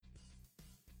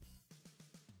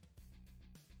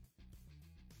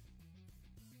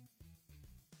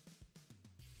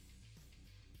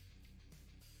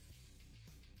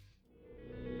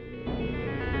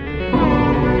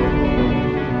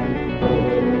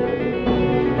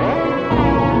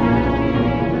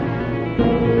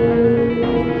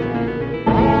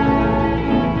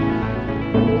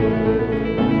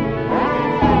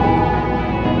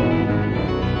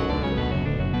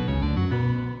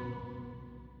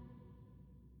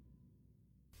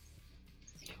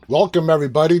Welcome,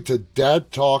 everybody, to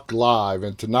Dead Talk Live.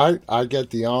 And tonight I get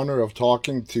the honor of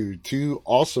talking to two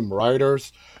awesome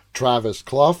writers, Travis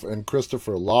Clough and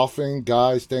Christopher Laughlin.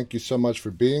 Guys, thank you so much for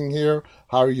being here.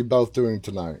 How are you both doing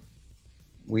tonight?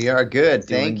 We are good.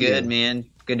 Doing Thank good, you. man.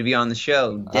 Good to be on the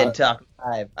show. Uh, Dead Talk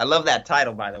Live. I love that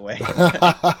title, by the way.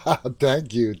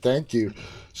 Thank you. Thank you.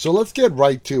 So let's get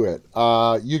right to it.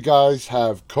 You guys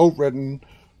have co written,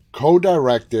 co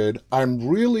directed. I'm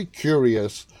really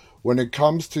curious when it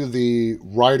comes to the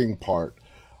writing part.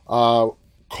 Uh,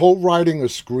 Co writing a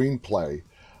screenplay.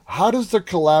 How does the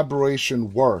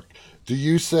collaboration work? Do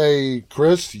you say,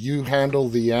 Chris, you handle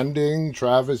the ending,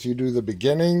 Travis, you do the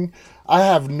beginning? I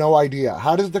have no idea.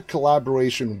 How does the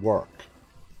collaboration work?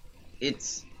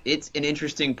 It's an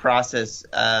interesting process.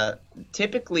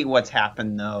 Typically, what's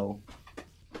happened though,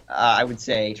 I would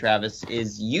say, Travis,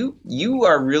 is you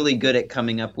are really good at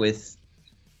coming up with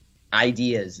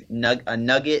ideas, a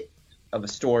nugget of a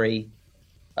story,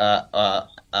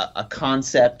 a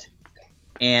concept,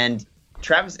 and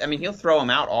Travis. I mean, he'll throw them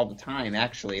out all the time.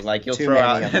 Actually, like he'll Too throw many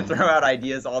out of them. throw out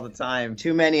ideas all the time.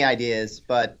 Too many ideas,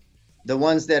 but the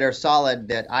ones that are solid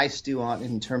that I stew on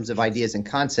in terms of ideas and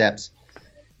concepts,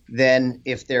 then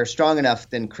if they're strong enough,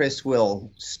 then Chris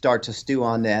will start to stew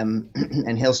on them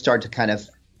and he'll start to kind of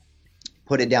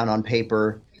put it down on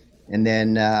paper and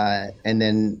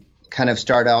then kind of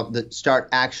start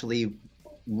actually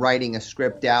writing a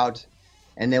script out,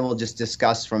 and then we'll just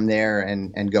discuss from there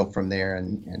and go from there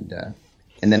and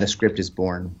then a script is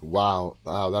born. Wow,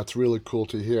 that's really cool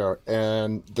to hear.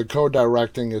 And the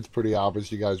co-directing, it's pretty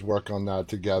obvious you guys work on that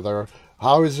together.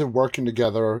 How is it working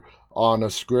together on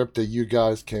a script that you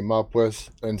guys came up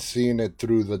with and seeing it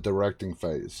through the directing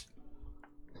phase?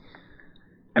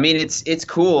 I mean, it's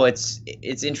cool. It's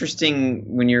interesting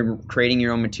when you're creating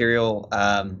your own material,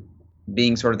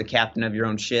 being sort of the captain of your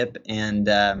own ship and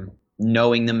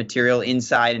knowing the material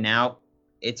inside and out.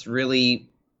 It's really,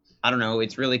 I don't know,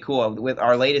 it's really cool. With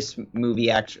our latest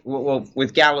movie, actually, well,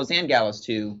 with Gallows and Gallows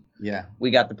 2, Yeah. we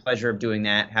got the pleasure of doing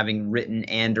that, having written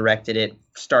and directed it,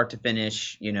 start to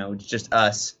finish. It's just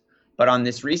us. But on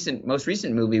this most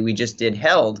recent movie, we just did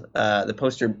Held, the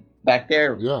poster back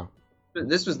there. Yeah.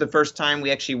 This was the first time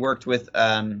we actually worked with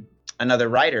another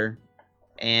writer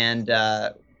and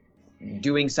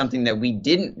doing something that we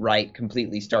didn't write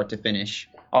completely start to finish,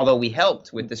 although we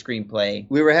helped with the screenplay.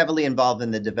 We were heavily involved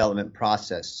in the development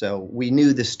process, so we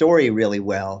knew the story really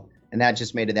well, and that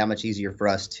just made it that much easier for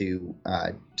us to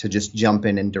just jump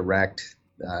in and direct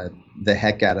the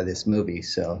heck out of this movie.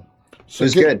 So it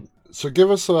was good. So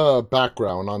give us a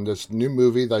background on this new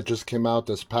movie that just came out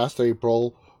this past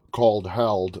April called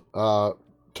Held.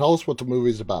 Tell us what the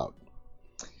movie's about.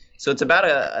 So it's about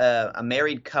a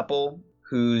married couple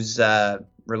whose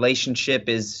relationship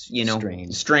is,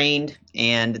 strained,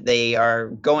 and they are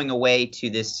going away to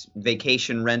this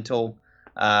vacation rental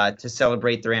to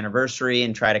celebrate their anniversary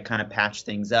and try to kind of patch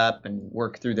things up and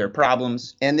work through their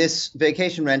problems. And this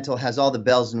vacation rental has all the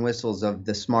bells and whistles of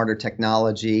the smarter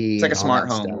technology. It's like a and all smart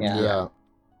that home. stuff. Yeah.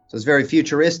 So it's very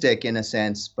futuristic in a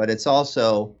sense, but it's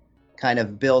also kind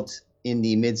of built in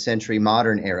the mid-century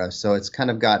modern era. So it's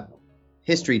kind of got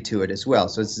history to it as well.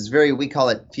 So it's we call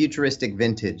it futuristic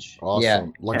vintage.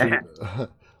 Awesome.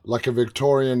 Like a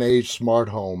Victorian age smart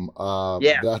home.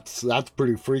 Yeah. That's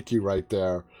pretty freaky right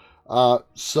there.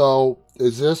 So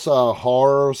is this a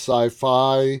horror,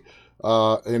 sci-fi?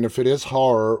 And if it is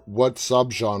horror, what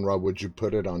subgenre would you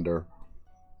put it under?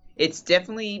 It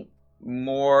definitely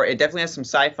has some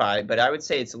sci-fi, but I would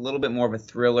say it's a little bit more of a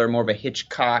thriller, more of a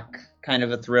Hitchcock kind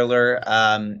of a thriller.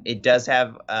 It does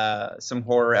have some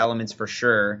horror elements for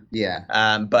sure. Yeah.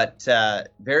 But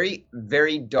very,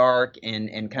 very dark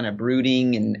and kind of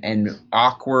brooding and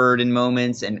awkward in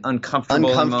moments and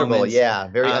uncomfortable in moments. Yeah,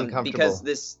 very uncomfortable.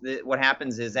 Because what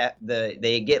happens is that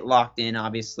they get locked in,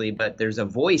 obviously, but there's a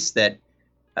voice that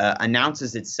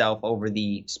announces itself over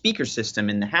the speaker system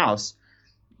in the house,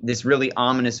 this really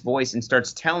ominous voice, and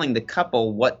starts telling the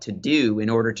couple what to do in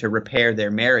order to repair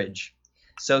their marriage.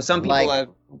 So some people like,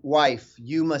 wife,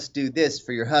 you must do this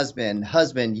for your husband.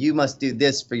 Husband, you must do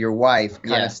this for your wife,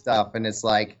 kind of stuff. And it's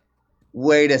like,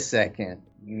 wait a second,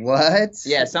 what?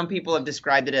 Yeah, some people have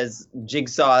described it as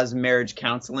Jigsaw's marriage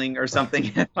counseling or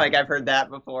something. Like I've heard that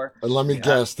before. And let me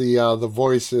guess, the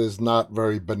voice is not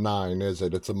very benign, is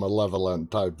it? It's a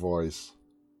malevolent type voice.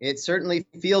 It certainly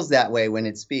feels that way when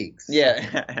it speaks.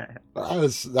 Yeah.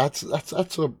 That's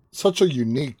such a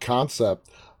unique concept.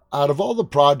 Out of all the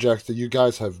projects that you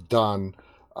guys have done,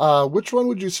 which one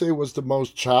would you say was the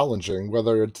most challenging?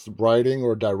 Whether it's writing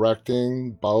or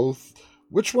directing, both?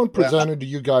 Which one presented to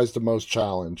you guys the most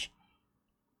challenge?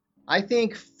 I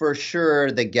think for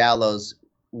sure the Gallows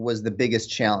was the biggest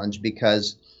challenge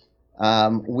because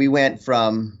we went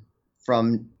from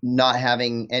not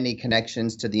having any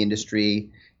connections to the industry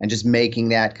and just making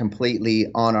that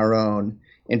completely on our own.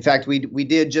 In fact, we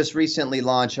did just recently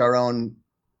launch our own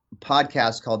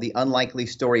podcast called the Unlikely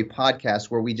Story Podcast,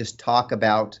 where we just talk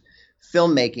about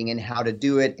filmmaking and how to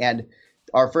do it. And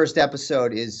our first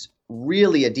episode is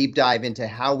really a deep dive into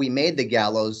how we made The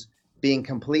Gallows, being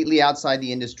completely outside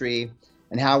the industry,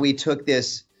 and how we took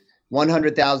this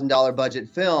 $100,000 budget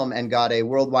film and got a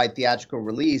worldwide theatrical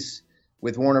release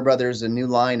with Warner Brothers and New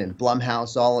Line and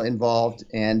Blumhouse all involved,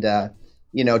 and to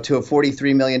a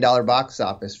 $43 million box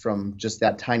office from just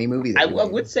that tiny movie. I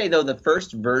would say, though, the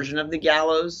first version of The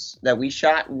Gallows that we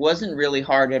shot wasn't really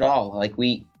hard at all. Like,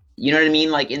 you know what I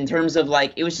mean? Like, in terms of,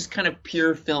 like, it was just kind of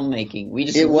pure filmmaking. We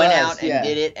just went out and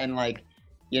did it, and, like,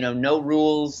 no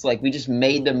rules. Like, we just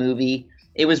made the movie.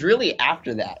 It was really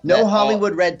after that. No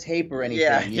Hollywood red tape or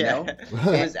anything, you know? It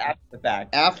was after the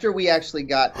fact. After we actually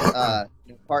got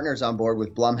partners on board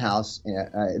with Blumhouse,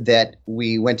 that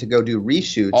we went to go do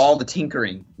reshoots. All the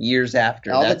tinkering years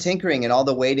after. The tinkering and all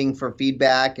the waiting for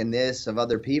feedback and this of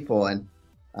other people. And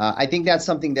I think that's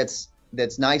something that's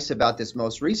nice about this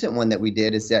most recent one that we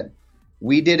did, is that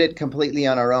we did it completely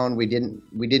on our own. We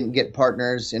didn't get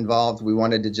partners involved. We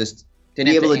wanted to just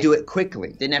be able to do it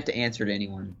quickly. Didn't have to answer to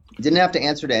anyone.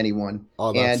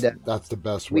 Oh, that's the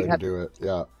best way to do it.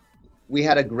 Yeah. We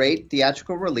had a great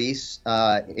theatrical release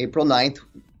April 9th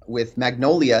with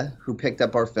Magnolia, who picked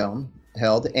up our film,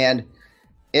 held, and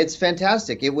it's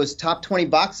fantastic. It was top 20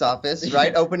 box office,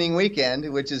 right, opening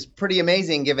weekend, which is pretty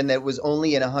amazing given that it was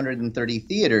only in 130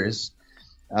 theaters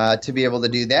to be able to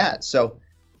do that. So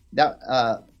that,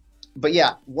 but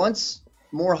yeah, once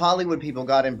more Hollywood people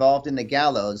got involved in The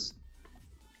Gallows,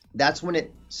 that's when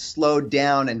it slowed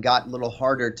down and got a little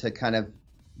harder to kind of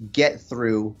get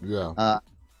through. Yeah.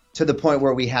 To the point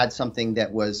where we had something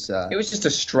that was it was just a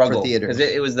struggle, because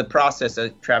it was the process.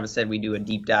 Travis said we do a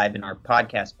deep dive in our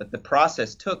podcast, but the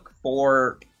process took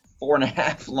four and a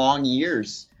half long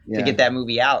years to get that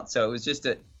movie out. So it was just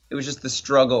the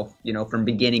struggle, from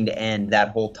beginning to end. That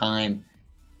whole time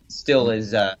still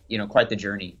is quite the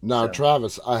journey. Now,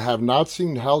 Travis, I have not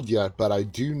seen Held yet, but I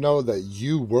do know that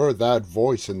you were that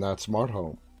voice in that smart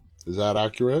home. Is that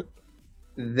accurate?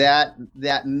 That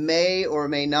may or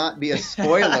may not be a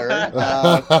spoiler,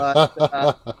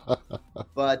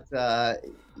 but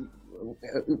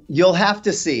you'll have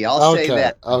to see. I'll say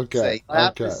that. Okay. You'll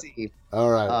have to see.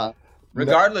 All right.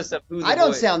 Regardless of who. I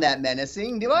don't sound that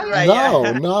menacing, do I?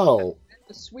 Right, no.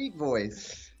 A sweet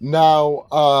voice.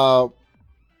 Now,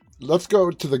 let's go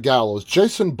to The Gallows.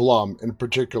 Jason Blum, in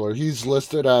particular, he's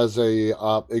listed as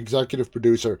a executive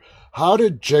producer. How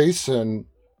did Jason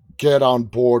get on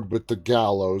board with The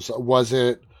Gallows? Was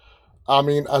it,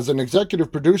 as an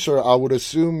executive producer, I would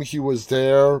assume he was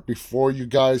there before you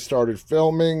guys started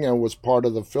filming and was part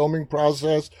of the filming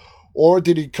process, or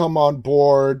did he come on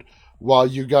board while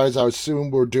you guys, I assume,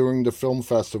 were doing the film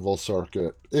festival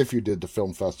circuit, if you did the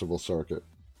film festival circuit?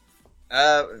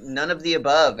 None of the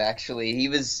above, actually.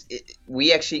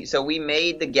 We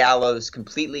made The Gallows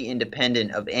completely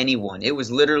independent of anyone. It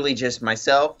was literally just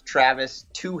myself, Travis,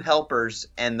 2 helpers,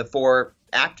 and the 4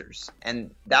 actors.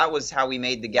 And that was how we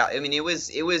made The Gallows.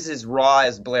 It was as raw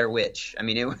as Blair Witch.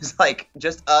 It was like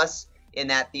just us in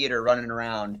that theater running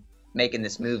around making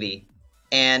this movie.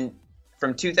 And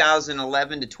from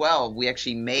 2011 to 12, we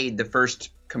actually made the first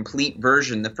complete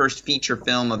version, the first feature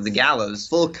film of The Gallows.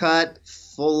 Full cut,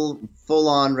 full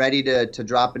on, ready to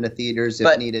drop into theaters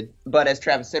if needed. But as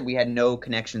Travis said, we had no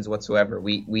connections whatsoever.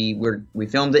 We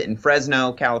filmed it in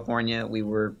Fresno, California. We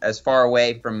were as far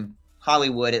away from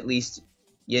Hollywood, at least,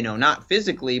 not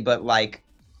physically, but like,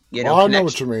 I know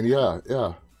what you mean.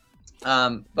 Yeah.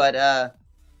 But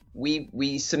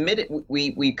we submitted.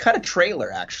 We cut a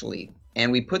trailer actually,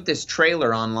 and we put this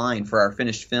trailer online for our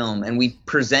finished film, and we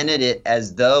presented it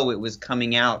as though it was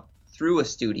coming out through a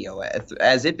studio,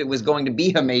 as if it was going to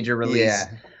be a major release,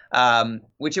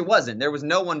 which it wasn't. There was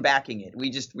no one backing it.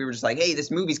 We were just like, hey, this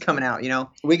movie's coming out,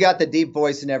 We got the deep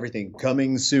voice and everything.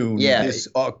 Coming soon this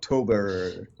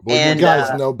October. Well, you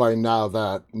guys know by now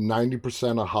that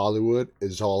 90% of Hollywood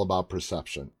is all about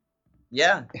perception.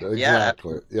 Yeah.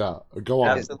 Exactly. Yeah. Go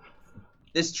on. Absolutely.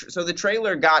 So the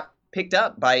trailer got picked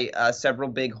up by several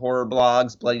big horror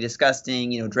blogs, Bloody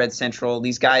Disgusting, Dread Central.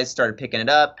 These guys started picking it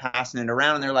up, passing it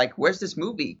around, and they're like, where's this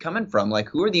movie coming from? Like,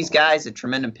 who are these guys at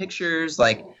Tremendum Pictures?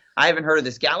 Like, I haven't heard of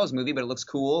this Gallows movie, but it looks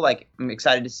cool. Like, I'm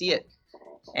excited to see it.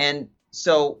 And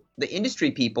so the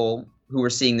industry people who were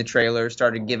seeing the trailer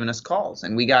started giving us calls,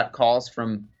 and we got calls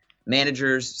from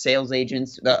managers, sales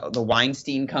agents. The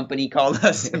Weinstein Company called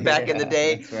us back in the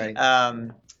day. That's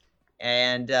right.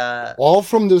 And All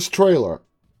from this trailer.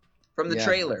 from the Yeah.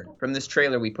 trailer, from this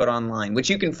trailer we put online, which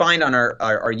you can find on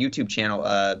our YouTube channel.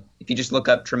 If you just look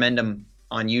up Tremendum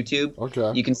on YouTube,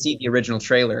 Okay. you can see the original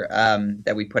trailer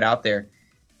that we put out there.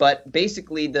 But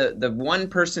basically, the one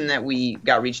person that we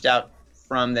got reached out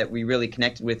from that we really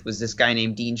connected with was this guy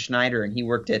named Dean Schneider, and he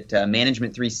worked at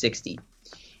Management 360.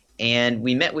 And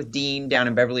we met with Dean down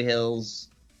in Beverly Hills,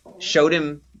 showed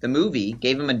him the movie,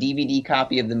 gave him a DVD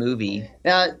copy of the movie.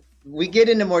 Now, we get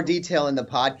into more detail in the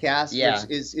podcast, Yeah. which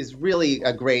is really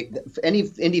a great. Any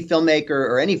indie filmmaker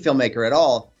or any filmmaker at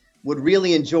all would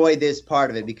really enjoy this part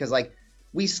of it because, like,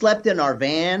 we slept in our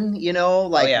van, you know,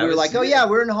 like yeah, we it were was- like, oh yeah,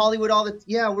 we're in Hollywood all the,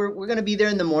 yeah, we're gonna be there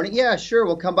in the morning, yeah, sure,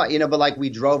 we'll come by, you know, but like we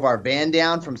drove our van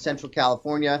down from Central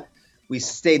California. We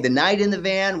stayed the night in the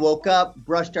van, woke up,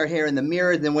 brushed our hair in the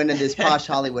mirror, then went into this posh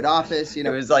Hollywood office, you It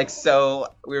know. was like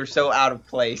we were so out of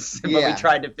place, but Yeah. we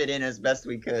tried to fit in as best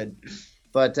we could.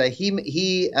 But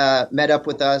he met up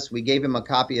with us. We gave him a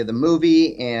copy of the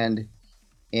movie, and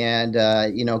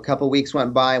you know, a couple weeks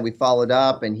went by, and we followed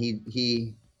up, and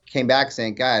he came back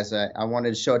saying, guys, I wanted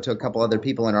to show it to a couple other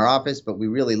people in our office, but we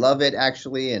really love it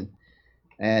actually,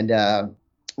 and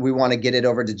we want to get it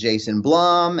over to Jason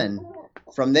Blum, and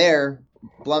from there,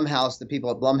 Blumhouse, the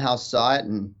people at Blumhouse saw it,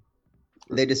 and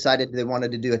they decided they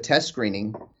wanted to do a test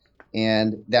screening,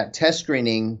 and that test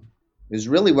screening is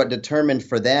really what determined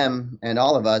for them and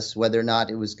all of us whether or not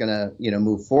it was going to, you know,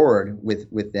 move forward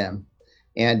with them.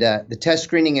 And the test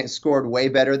screening, it scored way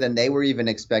better than they were even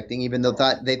expecting, even though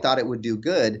they thought it would do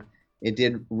good. It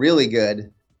did really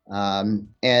good. And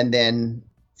then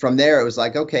from there, it was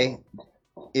like, okay,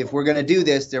 if we're going to do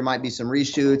this, there might be some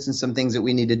reshoots and some things that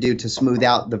we need to do to smooth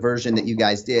out the version that you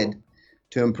guys did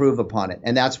to improve upon it.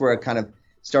 And that's where it kind of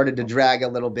started to drag a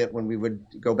little bit when we would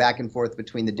go back and forth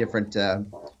between the different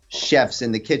chefs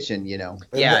in the kitchen, you know.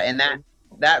 Yeah, and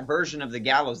that version of the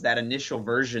Gallows, that initial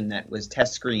version that was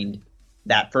test screened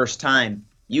that first time,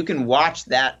 you can watch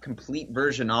that complete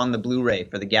version on the Blu-ray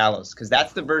for the Gallows, because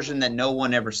that's the version that no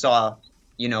one ever saw,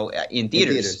 you know, in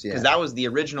theaters, because that was the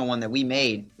original one that we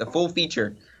made, the full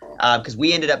feature, because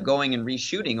we ended up going and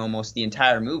reshooting almost the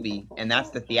entire movie, and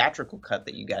that's the theatrical cut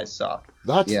that you guys saw.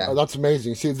 That's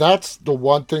amazing. See, that's the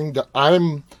one thing that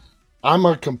I'm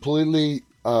a completely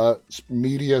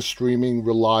media streaming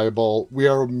reliable. We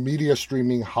are a media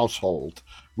streaming household.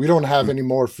 We don't have any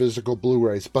more physical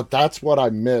Blu-rays, but that's what I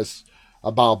miss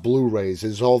about Blu-rays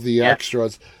is all the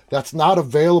extras that's not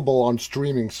available on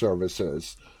streaming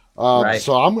services. Right.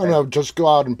 So I'm going to just go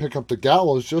out and pick up the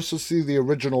Gallows just to see the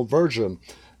original version.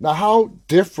 Now, how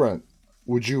different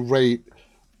would you rate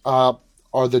are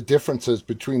the differences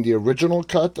between the original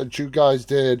cut that you guys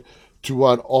did to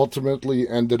what ultimately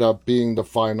ended up being the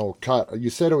final cut?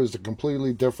 You said it was a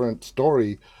completely different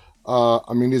story.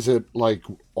 I mean, is it like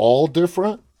all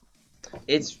different?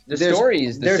 Story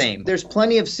is the same. There's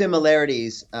plenty of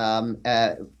similarities,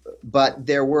 but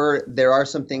there are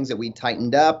some things that we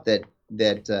tightened up that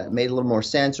made a little more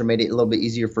sense or made it a little bit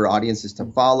easier for audiences to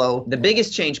follow. The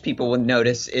biggest change people would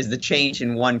notice is the change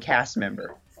in one cast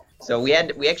member. So we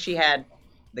actually had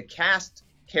the cast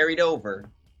carried over.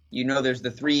 You know,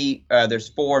 there's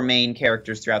four main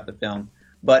characters throughout the film,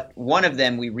 but one of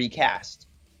them we recast.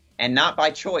 And not by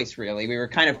choice, really. We were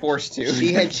kind of forced to.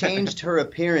 She had changed her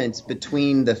appearance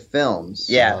between the films.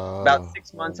 Yeah, about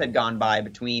 6 months had gone by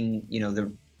between, you know,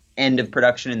 the end of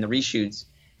production and the reshoots.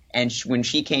 And when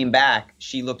she came back,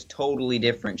 she looked totally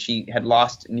different. She had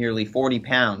lost nearly 40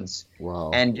 pounds. Wow.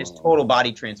 And just total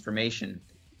body transformation.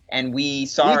 And we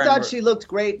saw her. We thought she looked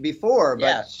great before, but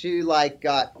Yeah. she like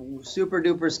got super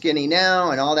duper skinny now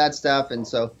and all that stuff. And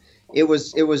so it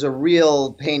was a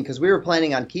real pain because we were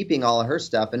planning on keeping all of her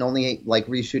stuff and only like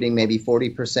reshooting maybe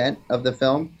 40% of the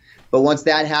film. But once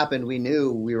that happened, we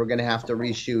knew we were going to have to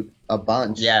reshoot a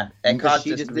bunch. Yeah, and because caused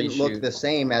she us just to didn't reshoot. look the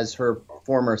same as her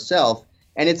former self.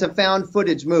 And it's a found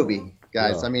footage movie,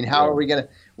 guys. Yeah, I mean, how are we going to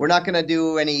 – we're not going to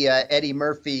do any Eddie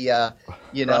Murphy,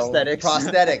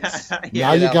 prosthetics.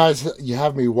 Now you guys, you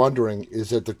have me wondering,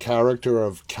 is it the character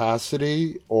of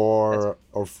Cassidy or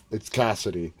it's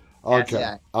Cassidy? Okay.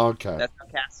 Yeah. Okay. That's how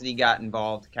Cassidy got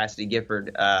involved, Cassidy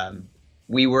Gifford.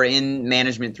 We were in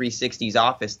Management 360's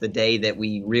office the day that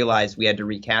we realized we had to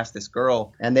recast this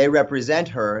girl, And they represent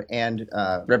her and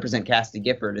represent Cassidy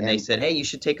Gifford, and they said, "Hey, you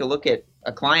should take a look at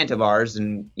a client of ours."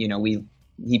 And you know, he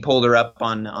pulled her up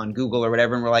on Google or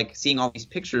whatever, and we're like seeing all these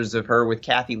pictures of her with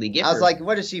Kathy Lee Gifford. I was like,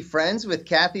 what, is she friends with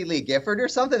Kathy Lee Gifford or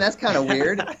something? That's kind of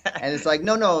weird. And it's like,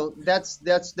 no, that's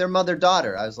their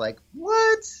mother-daughter. I was like, what?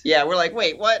 yeah, we're like,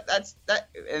 wait, what? That's that,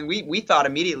 and we thought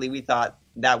immediately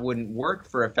that wouldn't work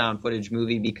for a found footage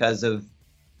movie because of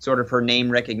sort of her name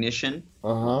recognition.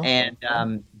 Uh-huh.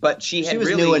 And but she was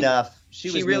really new enough. She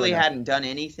was new really enough. hadn't done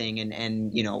anything,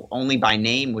 and only by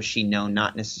name was she known,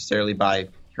 not necessarily by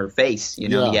her face,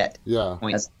 yet. Yeah.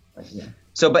 Point. Yeah.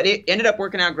 So, but it ended up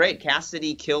working out great.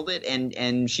 Cassidy killed it,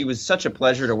 and she was such a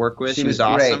pleasure to work with. She was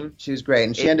great. awesome. She was great,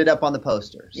 and she ended up on the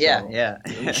poster. So. Yeah.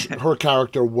 Her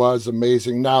character was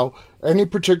amazing. Now, any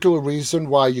particular reason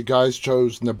why you guys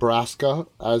chose Nebraska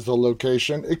as the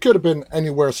location? It could have been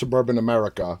anywhere suburban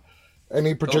America.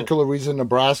 Any particular reason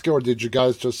Nebraska, or did you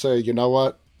guys just say, you know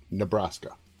what,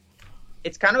 Nebraska?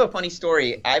 It's kind of a funny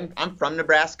story. I'm from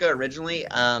Nebraska originally,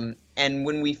 and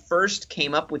when we first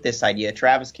came up with this idea,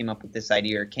 Travis came up with this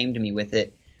idea, or came to me with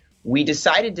it, we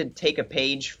decided to take a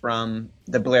page from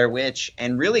the Blair Witch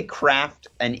and really craft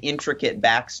an intricate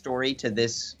backstory to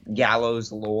this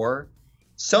gallows lore.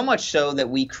 So much so that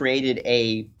we created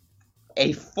a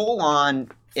full-on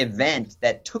event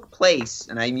that took place,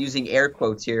 and I'm using air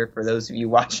quotes here for those of you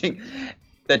watching,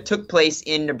 that took place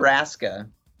in Nebraska,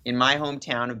 in my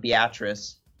hometown of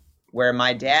Beatrice, where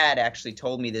my dad actually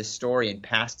told me this story and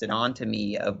passed it on to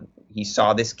me. He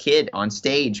saw this kid on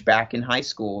stage back in high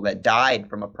school that died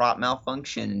from a prop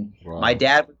malfunction. Wow. My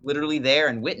dad was literally there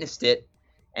and witnessed it,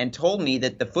 and told me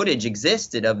that the footage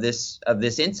existed of this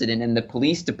incident, and the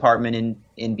police department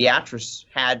in Beatrice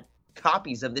had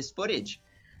copies of this footage.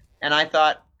 And I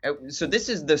thought, so this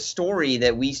is the story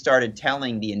that we started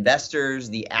telling the investors,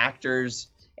 the actors,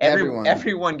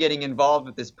 everyone getting involved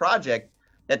with this project,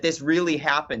 that this really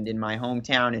happened in my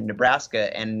hometown in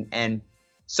Nebraska. And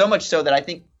so much so that I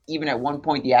think even at one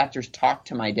point the actors talked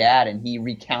to my dad and he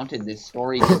recounted this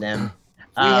story to them.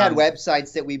 We had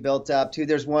websites that we built up too.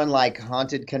 There's one like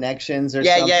Haunted Connections or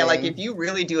something. Yeah. Like if you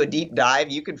really do a deep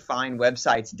dive, you can find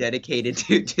websites dedicated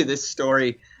to this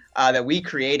story that we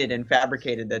created and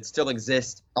fabricated that still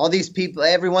exist. All these people,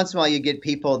 every once in a while you get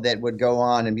people that would go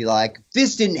on and be like,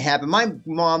 this didn't happen. My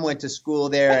mom went to school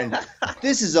there and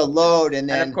this is a load. And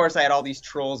then, of course, I had all these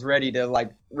trolls ready to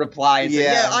like reply and say,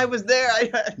 yeah, I was there.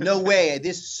 No way.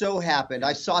 This so happened.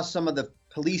 I saw some of the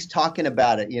police talking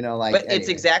about it, But it's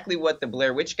exactly what the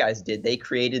Blair Witch guys did. They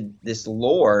created this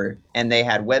lore and they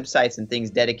had websites and things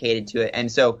dedicated to it.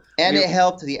 And so it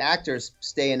helped the actors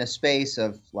stay in a space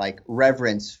of like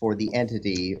reverence for the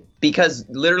entity. Because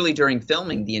literally during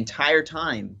filming the entire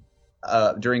time,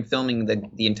 during filming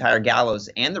the entire gallows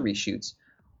and the reshoots,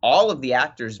 all of the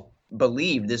actors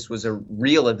believed this was a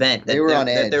real event. That they were on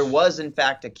edge. That there was in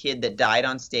fact a kid that died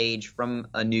on stage from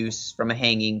a noose, from a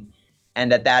hanging. And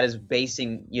that is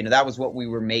basing, that was what we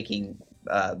were making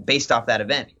based off that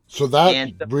event. So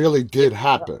that really did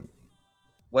happen.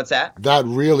 What's that? That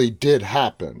really did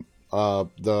happen.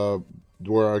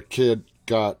 Where a kid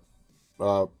got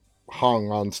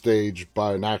hung on stage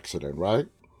by an accident, right?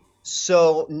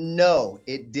 So no,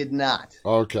 it did not.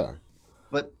 Okay.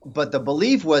 But the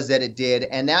belief was that it did,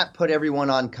 and that put everyone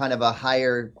on kind of a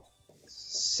higher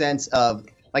sense of.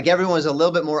 Like everyone was a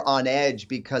little bit more on edge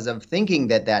because of thinking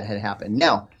that had happened.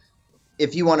 Now,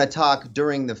 if you want to talk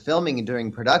during the filming and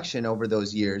during production over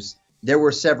those years, there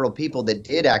were several people that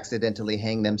did accidentally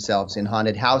hang themselves in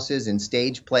haunted houses, in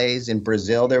stage plays. In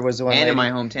Brazil, there was one. And in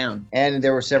my hometown. And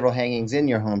there were several hangings in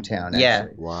your hometown. Actually. Yeah.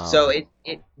 Wow. So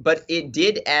it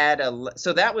did add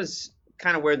so that was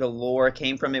kind of where the lore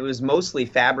came from. It was mostly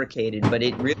fabricated, but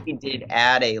it really did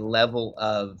add a level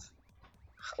of,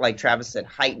 like Travis said,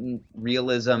 heightened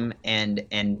realism and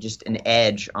just an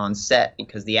edge on set,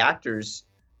 because the actors,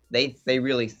 they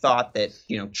really thought that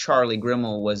Charlie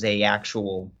Grimmel was a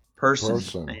actual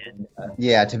person.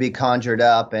 And, to be conjured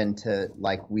up, and to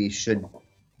we should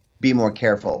be more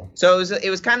careful. So it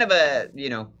was kind of a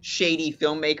shady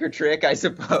filmmaker trick, I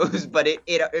suppose, but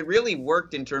it really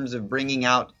worked in terms of bringing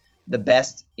out the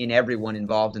best in everyone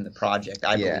involved in the project,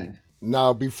 I believe.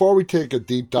 Now, before we take a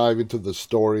deep dive into the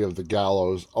story of the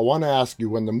gallows, I want to ask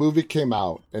you, when the movie came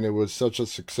out and it was such a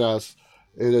success,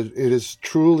 it is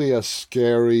truly a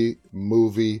scary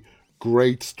movie,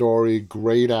 great story,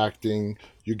 great acting.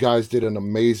 You guys did an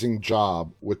amazing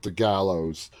job with the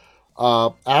gallows.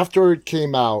 After it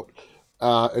came out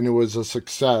and it was a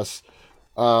success,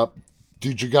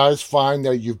 did you guys find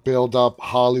that you've built up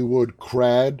Hollywood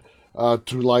cred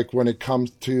to when it comes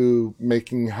to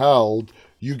making Held?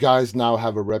 You guys now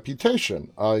have a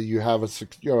reputation. You have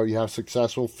you have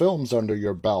successful films under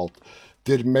your belt.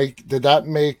 Did that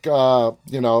make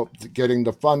getting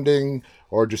the funding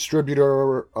or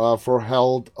distributor for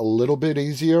Held a little bit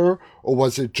easier, or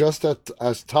was it just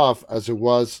as tough as it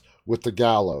was with the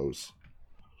gallows?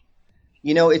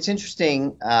 It's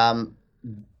interesting. There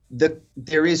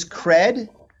is cred.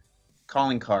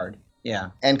 Calling card.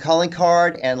 Yeah. and calling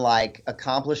card and like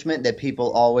accomplishment that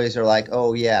people always are like,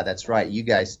 oh yeah, that's right, you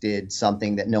guys did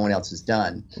something that no one else has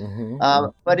done.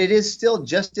 But it is still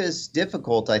just as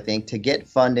difficult, I think, to get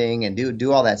funding and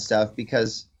do all that stuff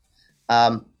because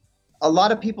a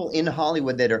lot of people in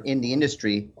Hollywood that are in the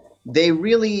industry, they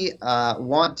really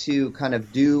want to kind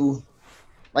of do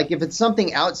like if it's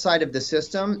something outside of the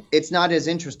system, it's not as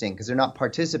interesting because they're not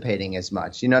participating as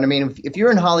much. You know what I mean? If you're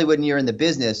in Hollywood and you're in the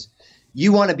business,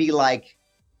 you want to be like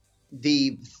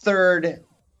the third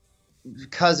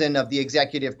cousin of the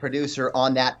executive producer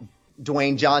on that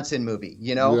Dwayne Johnson movie,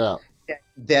 you know,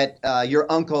 that your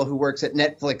uncle who works at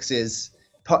Netflix is,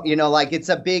 you know, like it's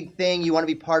a big thing. You want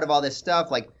to be part of all this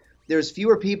stuff. Like there's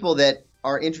fewer people that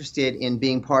are interested in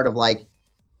being part of like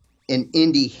an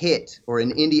indie hit or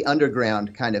an indie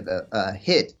underground kind of a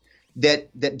hit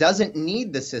that doesn't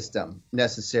need the system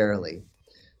necessarily.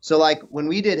 So like when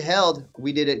we did Held,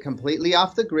 we did it completely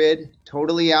off the grid,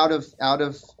 totally out of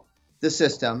the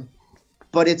system,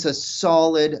 but it's a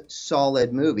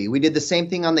solid movie. We did the same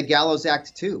thing on The Gallows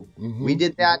Act 2. We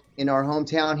did that in our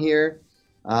hometown here,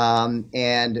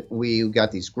 and we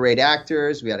got these great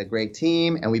actors. We had a great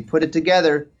team, and we put it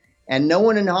together. And no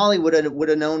one in Hollywood would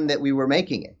have known that we were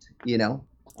making it. You know,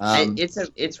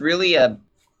 it's really a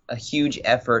huge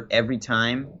effort every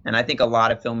time, and I think a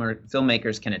lot of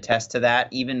filmmakers can attest to that.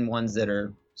 Even ones that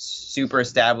are super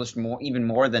established, even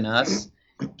more than us.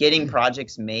 Getting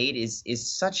projects made is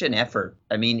such an effort.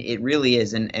 I mean, it really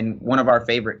is. And one of our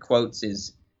favorite quotes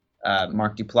is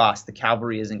Mark Duplass: "The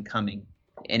cavalry isn't coming,"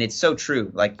 and it's so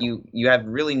true. Like you have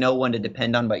really no one to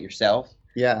depend on but yourself.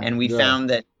 Yeah. And we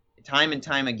found that time and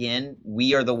time again,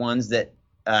 we are the ones that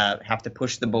have to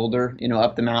push the boulder, you know,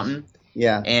 up the mountain.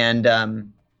 Yeah.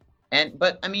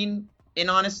 But I mean, in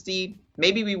honesty,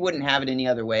 maybe we wouldn't have it any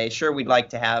other way. Sure, we'd like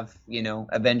to have, you know,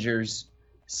 Avengers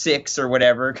 6 or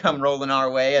whatever come rolling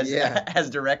our way as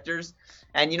directors.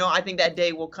 And, you know, I think that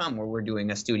day will come where we're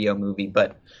doing a studio movie.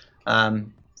 But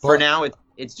for now,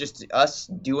 it's just us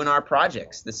doing our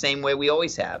projects the same way we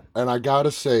always have. And I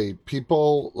gotta say,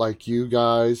 people like you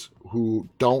guys who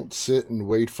don't sit and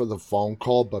wait for the phone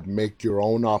call but make your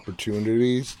own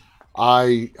opportunities,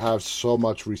 I have so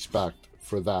much respect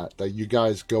for that you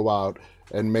guys go out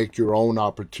and make your own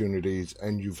opportunities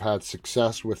and you've had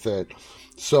success with it.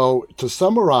 So to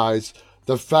summarize,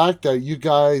 the fact that you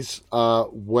guys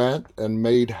went and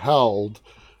made Held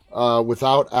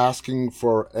without asking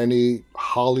for any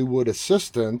Hollywood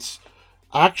assistance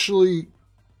actually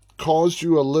caused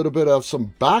you a little bit of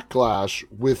some backlash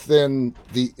within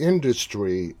the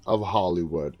industry of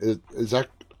Hollywood. Is that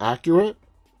accurate?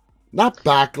 Not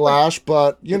backlash,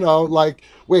 but, you know, like,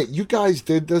 wait, you guys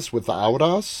did this without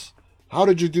us? How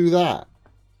did you do that?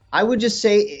 I would just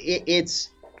say it's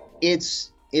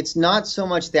not so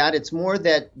much that. It's more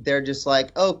that they're just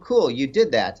like, oh, cool, you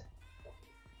did that.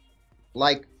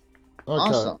 Like,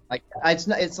 awesome. Like,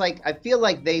 it's like, I feel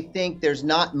like they think there's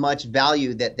not much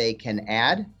value that they can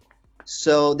add.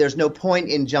 So there's no point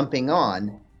in jumping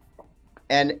on.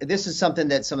 And this is something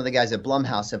that some of the guys at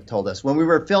Blumhouse have told us. When we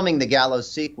were filming the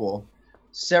Gallows sequel,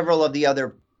 several of the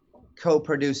other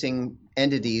co-producing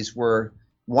entities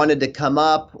wanted to come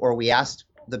up, or we asked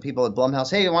the people at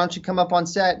Blumhouse, hey, why don't you come up on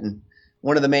set? And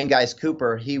one of the main guys,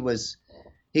 Cooper, he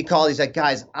called, he's like,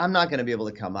 guys, I'm not going to be able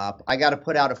to come up. I got to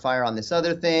put out a fire on this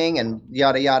other thing and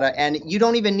yada, yada. And you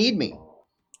don't even need me.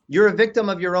 You're a victim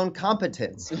of your own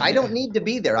competence. I don't need to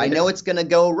be there. I know it's going to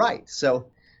go right. So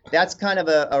that's kind of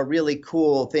a really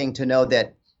cool thing to know,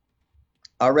 that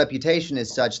our reputation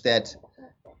is such that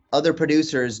other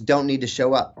producers don't need to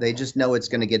show up. They just know it's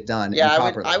going to get done. Yeah,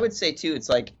 I would say too, it's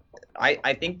like,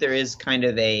 I think there is kind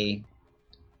of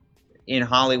in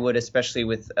Hollywood, especially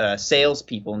with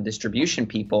salespeople and distribution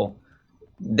people,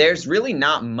 there's really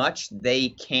not much they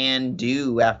can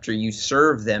do after you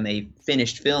serve them a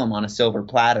finished film on a silver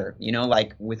platter. You know,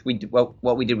 like what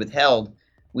we did with Held,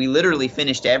 we literally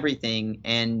finished everything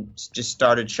and just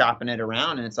started shopping it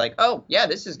around, and it's like, oh yeah,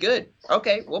 this is good.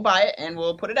 Okay, we'll buy it and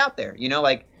we'll put it out there. You know,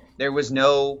 like there was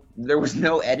no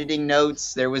editing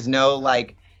notes, there was no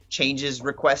like changes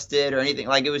requested or anything.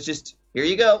 Like it was just, here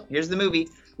you go, here's the movie.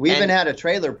 We even had a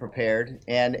trailer prepared,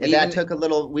 and that took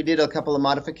we did a couple of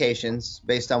modifications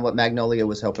based on what Magnolia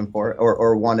was hoping for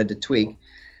or wanted to tweak.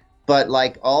 But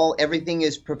like everything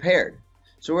is prepared.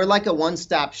 So we're like a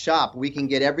one-stop shop. We can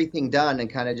get everything done and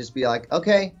kind of just be like,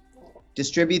 okay,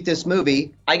 distribute this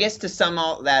movie. I guess to sum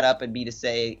all that up would be to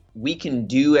say we can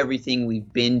do everything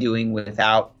we've been doing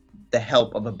without the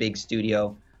help of a big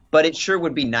studio. But it sure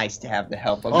would be nice to have the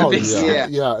help of a big studio.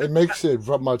 Yeah, it makes it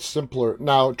much simpler.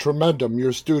 Now, Tremendum,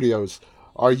 your studios,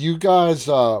 Are you guys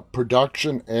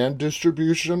production and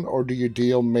distribution, or do you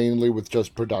deal mainly with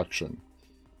just production?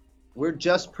 We're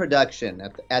just production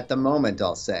at the moment,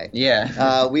 I'll say.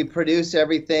 Yeah. We produce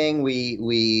everything.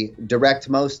 We direct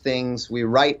most things. We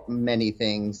write many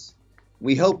things.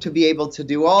 We hope to be able to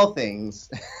do all things.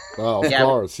 Oh, of Yeah.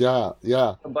 course, yeah,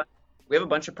 yeah. We have a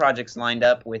bunch of projects lined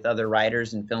up with other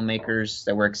writers and filmmakers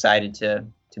that we're excited to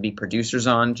be producers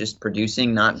on, just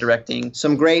producing, not directing.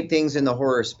 Some great things in the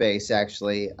horror space,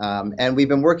 actually. And we've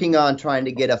been working on trying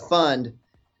to get a fund.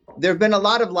 There have been a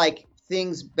lot of like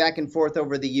things back and forth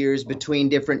over the years between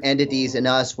different entities and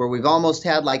us where we've almost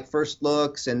had like first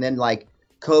looks, and then like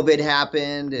COVID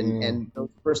happened and those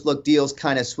first look deals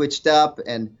kind of switched up,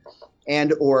 and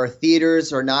or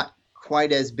theaters are not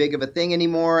quite as big of a thing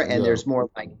anymore, and Yeah. there's more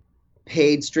like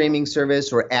paid streaming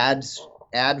service or ad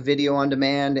video on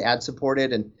demand, ad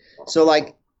supported. And so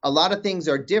like a lot of things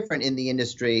are different in the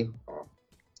industry.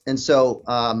 And so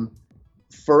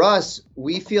for us,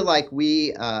 we feel like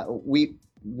we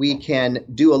can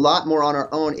do a lot more on our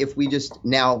own if we just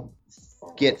now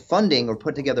get funding or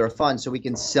put together a fund so we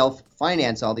can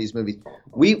self-finance all these movies.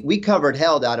 We covered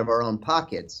Held out of our own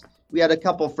pockets. We had a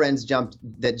couple friends jumped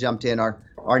in,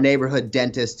 our neighborhood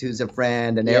dentist who's a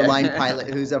friend, an airline pilot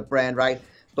who's a friend, right?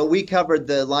 But we covered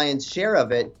the lion's share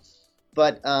of it.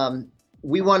 But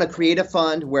we want to create a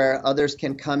fund where others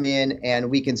can come in and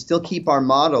we can still keep our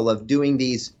model of doing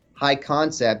these high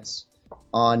concepts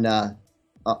on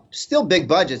still big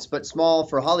budgets, but small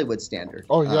for Hollywood standard.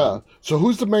 Oh, yeah. So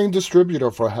who's the main distributor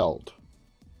for Held?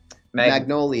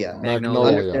 Magnolia.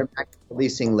 Magnolia. Under their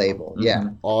releasing label.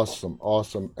 Yeah. Awesome,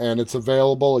 awesome. And it's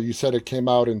available. You said it came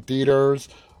out in theaters.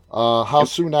 How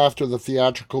soon after the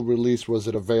theatrical release was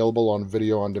it available on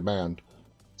video on demand?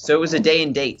 So it was a day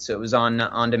and date. So it was on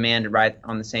demand right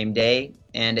on the same day.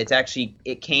 And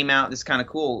it came out, this is kind of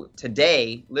cool,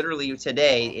 today, literally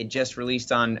today, it just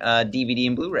released on DVD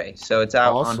and Blu-ray. So it's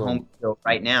out Awesome. on home video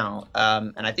right now.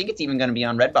 And I think it's even going to be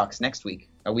on Redbox next week,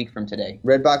 a week from today.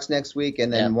 Redbox next week,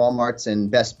 and then Walmart's and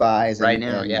Best Buys and, Right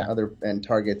now, and yeah. other and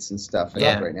Targets and stuff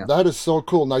Yeah. right now. That is so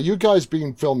cool. Now, you guys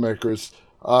being filmmakers,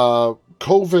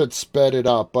 COVID sped it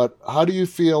up, but how do you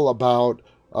feel about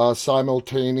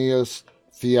simultaneous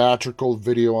theatrical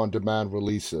video on demand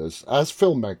releases as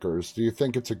filmmakers? Do you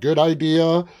think it's a good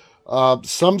idea?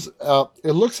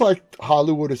 It looks like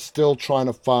Hollywood is still trying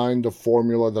to find a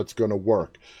formula that's going to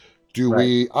work.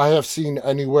 I have seen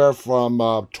anywhere from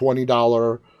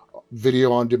 $20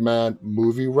 video on demand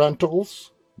movie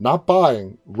rentals, not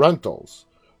buying, rentals,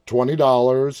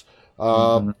 $20.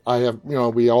 I have,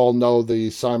 we all know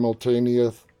the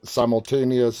simultaneous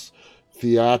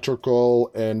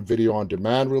theatrical and video on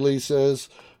demand releases.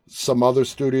 Some other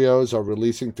studios are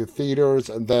releasing to theaters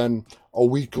and then a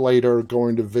week later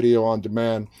going to video on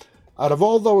demand. Out of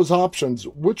all those options,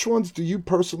 which ones do you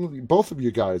personally, both of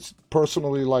you guys,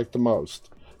 personally like the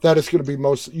most? That is going to be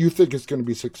you think is going to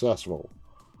be successful?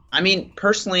 I mean,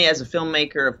 personally, as a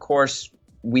filmmaker, of course,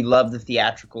 we love the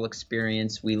theatrical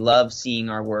experience. We love seeing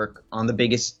our work on the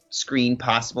biggest screen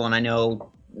possible. And I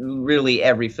know really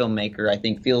every filmmaker, I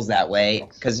think, feels that way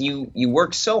because you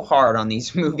work so hard on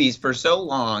these movies for so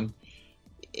long.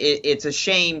 It's a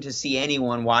shame to see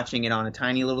anyone watching it on a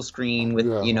tiny little screen with,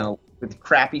 with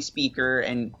crappy speaker.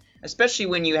 And especially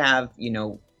when you have,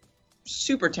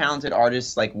 super talented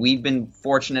artists like we've been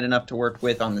fortunate enough to work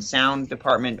with on the sound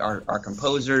department, our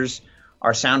composers,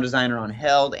 our sound designer on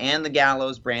Held, and The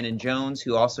Gallows, Brandon Jones,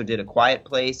 who also did A Quiet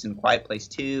Place and Quiet Place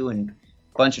 2 and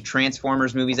a bunch of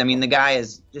Transformers movies. I mean, the guy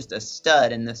is just a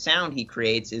stud, and the sound he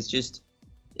creates is just,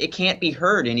 it can't be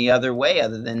heard any other way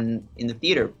other than in the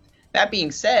theater. That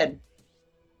being said,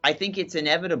 I think it's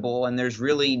inevitable, and there's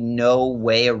really no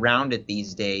way around it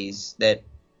these days, that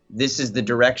this is the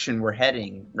direction we're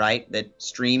heading, right? That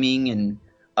streaming and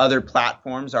other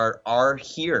platforms are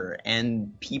here,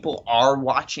 and people are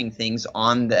watching things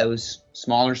on those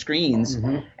smaller screens,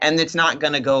 and it's not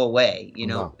going to go away.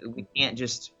 No. We can't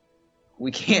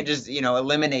just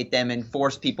eliminate them and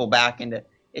force people back into.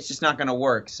 It's just not going to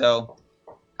work. So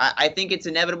I think it's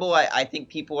inevitable. I think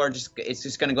people it's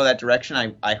just going to go that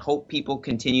direction. I hope people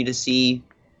continue to see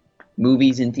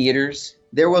movies in theaters.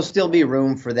 There will still be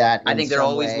room for that. I think there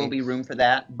always will be room for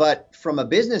that. But from a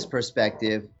business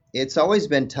perspective, it's always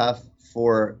been tough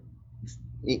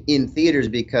in theaters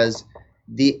because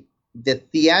the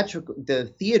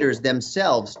theaters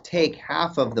themselves take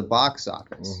half of the box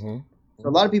office. So a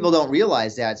lot of people don't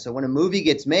realize that. So when a movie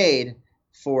gets made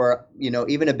for,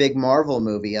 even a big Marvel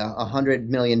movie, $100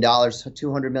 million,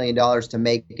 $200 million to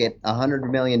make it, $100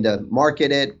 million to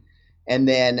market it, and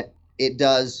then it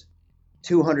does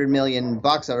 200 million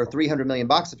box or 300 million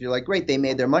box office. You're like, great, they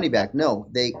made their money back. No,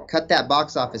 they cut that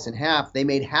box office in half. They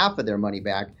made half of their money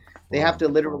back. They have to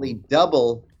literally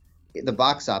double the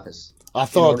box office. I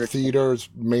thought theaters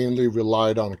mainly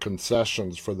relied on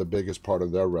concessions for the biggest part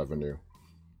of their revenue.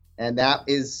 And that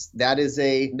is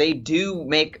they do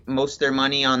make most of their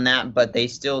money on that, but they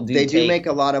still do. They do make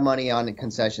a lot of money on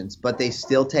concessions, but they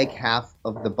still take half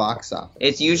of the box office.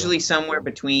 It's usually somewhere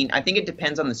between. I think it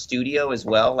depends on the studio as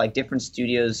well. Like different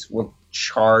studios will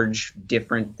charge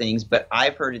different things, but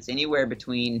I've heard it's anywhere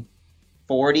between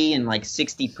 40 and like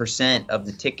 60% of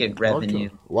the ticket revenue.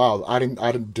 Okay. Wow, I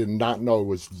did not know it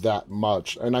was that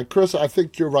much. And Chris, I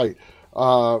think you're right.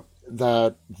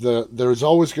 That there's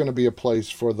always going to be a place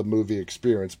for the movie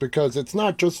experience, because it's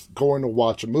not just going to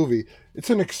watch a movie, it's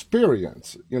an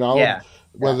experience,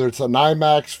 whether it's an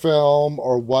IMAX film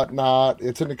or whatnot.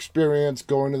 It's an experience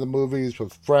going to the movies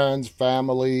with friends,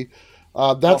 family.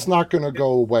 That's not going to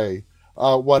go away.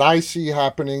 What I see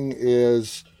happening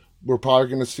is we're probably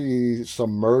going to see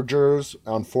some mergers.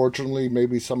 Unfortunately,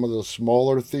 maybe some of the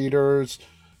smaller theaters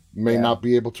may not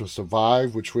be able to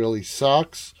survive, which really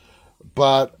sucks.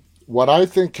 But what I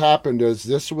think happened is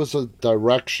this was a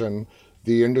direction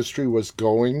the industry was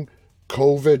going.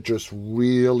 COVID just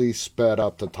really sped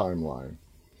up the timeline.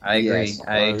 I agree. Yes,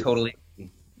 I totally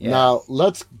agree. Yeah. Now,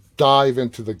 let's dive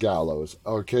into The Gallows.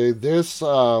 Okay, this,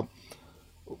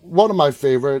 one of my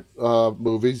favorite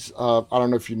movies. I don't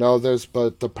know if you know this,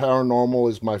 but the paranormal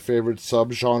is my favorite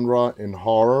subgenre in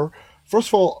horror. First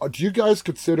of all, do you guys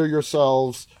consider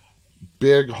yourselves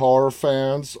big horror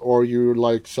fans, or you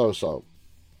like so-so?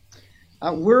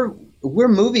 We're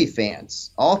movie fans,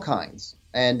 all kinds,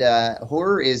 and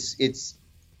horror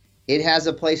it has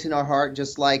a place in our heart,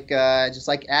 just like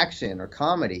action or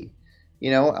comedy.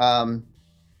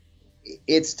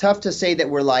 It's tough to say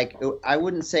that we're like. I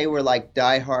wouldn't say we're like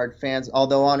diehard fans,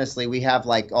 although honestly, we have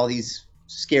like all these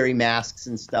scary masks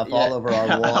and stuff all over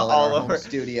our wall all in our home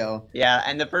studio. Yeah,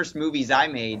 and the first movies I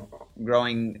made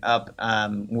growing up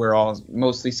were all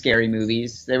mostly scary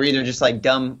movies. They were either just like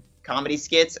dumb comedy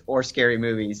skits or scary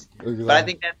movies. Exactly.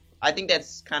 But I think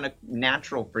that's kind of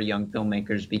natural for young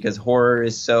filmmakers, because horror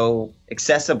is so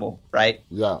accessible, right?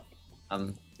 Yeah.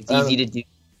 It's easy to do.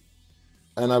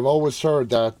 And I've always heard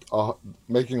that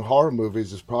making horror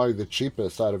movies is probably the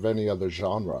cheapest out of any other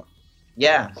genre.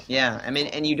 Yeah. I mean,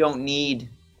 and you don't need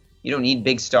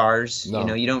big stars.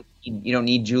 No. You don't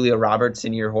need Julia Roberts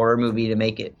in your horror movie to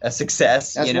make it a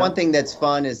success. That's one thing that's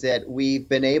fun, is that we've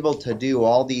been able to do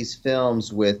all these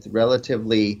films with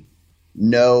relatively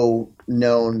no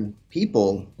known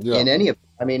people in any of.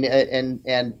 I mean,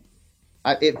 and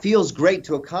it feels great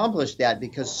to accomplish that,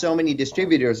 because so many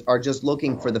distributors are just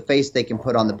looking for the face they can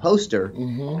put on the poster,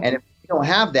 and if you don't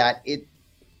have that,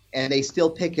 and they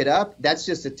still pick it up, that's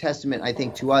just a testament, I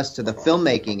think, to us, to the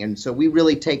filmmaking. And so we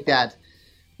really take that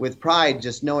with pride,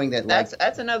 just knowing that that's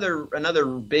another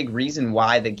big reason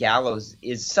why The Gallows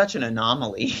is such an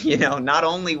anomaly. Not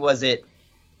only was it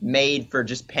made for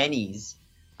just pennies,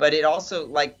 but it also,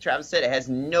 like Travis said, it has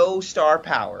no star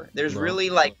power. There's really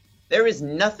there is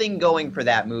nothing going for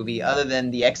that movie other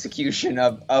than the execution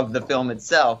of the film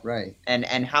itself, right?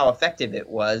 And how effective it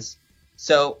was.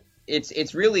 So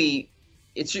it really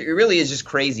is just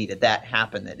crazy that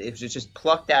happened. That it was just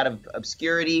plucked out of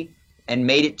obscurity and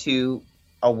made it to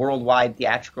a worldwide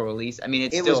theatrical release. I mean,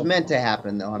 it was meant to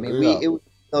happen, though. I mean, it was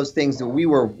those things that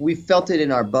we felt it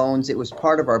in our bones. It was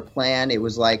part of our plan. It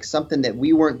was like something that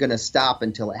we weren't going to stop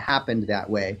until it happened that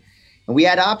way. And we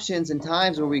had options and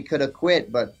times where we could have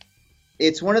quit, but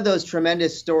it's one of those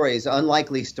tremendous stories,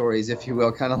 unlikely stories, if you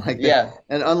will, kind of like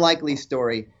an unlikely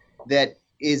story that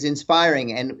is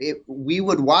inspiring. And we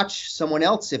would watch someone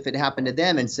else, if it happened to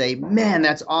them, and say, man,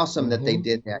 that's awesome that they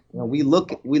did that. We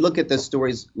look at the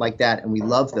stories like that, and we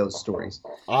love those stories.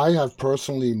 I have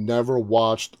personally never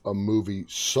watched a movie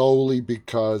solely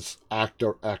because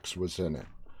actor X was in it.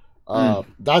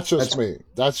 That's just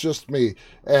me.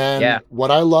 And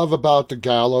what I love about The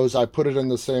Gallows, I put it in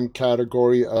the same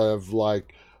category of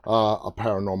like a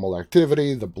Paranormal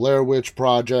Activity, The Blair Witch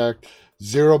Project.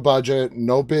 Zero budget,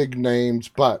 no big names,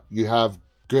 but you have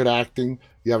good acting,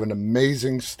 you have an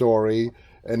amazing story,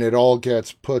 and it all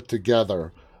gets put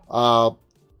together.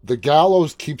 The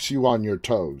Gallows keeps you on your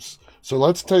toes. So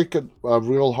let's take a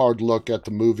real hard look at the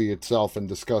movie itself and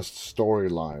discuss the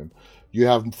storyline. You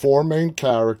have four main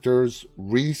characters: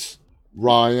 Reese,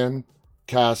 Ryan,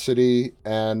 Cassidy,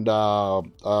 and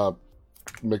what's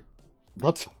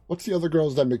the other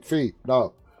girl's name? McPhee?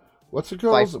 No, what's the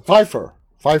girl's? Pfeiffer.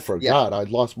 Yeah. God, I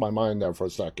lost my mind there for a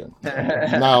second.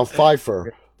 Now,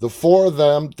 Pfeiffer. The four of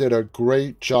them did a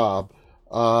great job.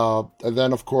 And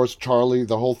then, of course, Charlie,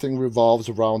 the whole thing revolves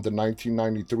around the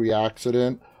 1993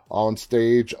 accident on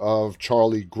stage of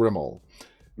Charlie Grimmel.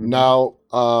 Now,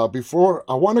 before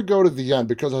I want to go to the end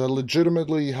because I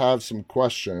legitimately have some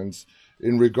questions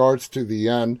in regards to the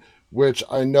end, which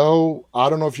I don't know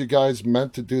if you guys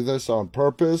meant to do this on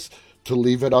purpose to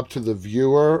leave it up to the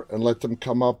viewer and let them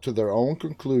come up to their own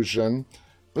conclusion,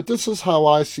 but this is how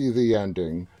I see the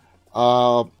ending.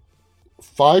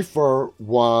 Pfeiffer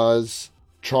was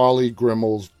Charlie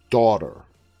Grimmel's daughter.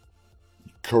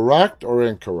 Correct or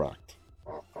incorrect?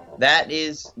 That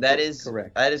is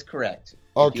Correct. That is correct.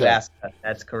 Okay. If you ask that,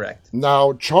 that's correct.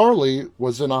 Now, Charlie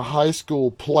was in a high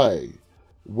school play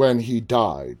when he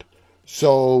died.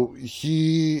 So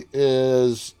he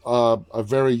is a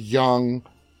very young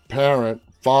parent,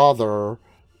 father,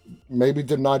 maybe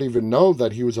did not even know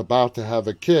that he was about to have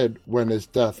a kid when his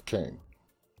death came.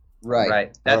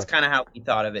 Right. That's kind of how he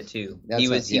thought of it too. He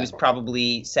was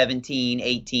probably 17,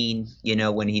 18,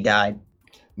 when he died.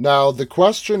 Now, the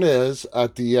question is,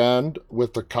 at the end,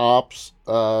 with the cops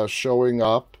showing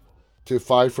up to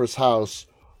Pfeiffer's house,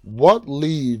 what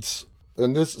leads,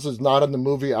 and this is not in the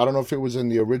movie, I don't know if it was in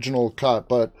the original cut,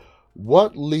 but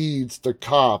what leads the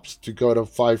cops to go to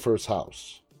Pfeiffer's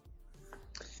house?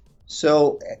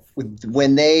 So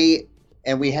when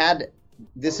we had,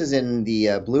 this is in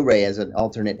the Blu-ray as an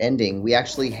alternate ending, we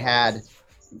actually had,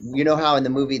 you know how in the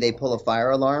movie they pull a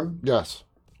fire alarm? Yes.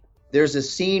 There's a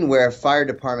scene where a fire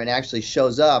department actually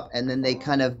shows up and then they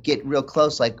kind of get real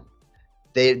close, like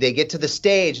they get to the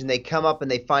stage and they come up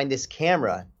and they find this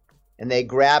camera and they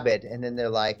grab it and then they're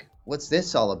like, what's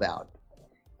this all about?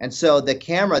 And so the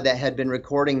camera that had been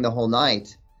recording the whole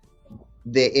night,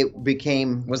 it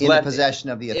became the possession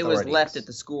of the authorities. It was left at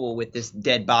the school with this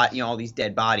dead body, all these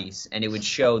dead bodies, and it would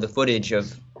show the footage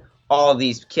of all of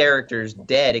these characters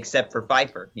dead except for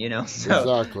Pfeiffer, So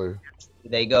Exactly.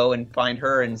 they go and find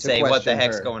her and say, what the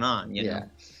heck's going on, you know?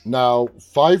 Now,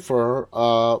 Pfeiffer,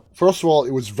 first of all,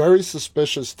 it was very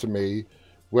suspicious to me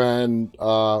when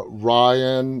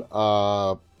Ryan,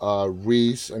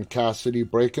 Reese, and Cassidy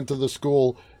break into the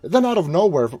school. And then out of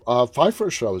nowhere, Pfeiffer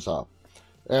shows up.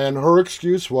 And her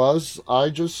excuse was, I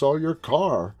just saw your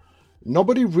car.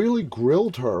 Nobody really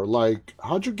grilled her. Like,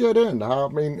 how'd you get in? I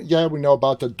mean, yeah, we know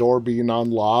about the door being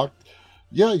unlocked.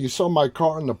 Yeah, you saw my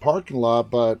car in the parking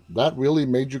lot, but that really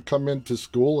made you come into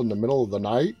school in the middle of the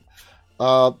night?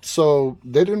 So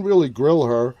they didn't really grill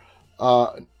her.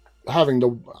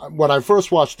 When I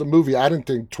first watched the movie, I didn't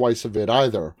think twice of it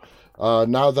either.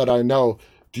 Now that I know,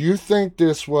 do you think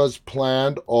this was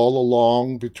planned all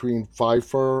along between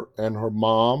Pfeiffer and her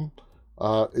mom?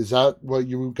 Is that what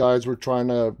you guys were trying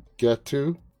to get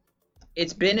to?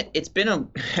 It's been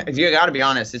if you got to be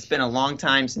honest, it's been a long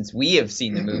time since we have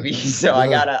seen the movie, so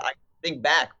I think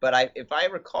back. But if I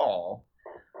recall,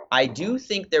 I do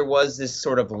think there was this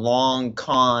sort of long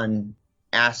con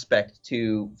aspect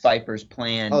to Pfeiffer's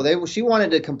plan. Oh, she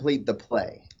wanted to complete the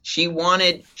play. She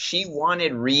wanted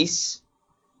Reese.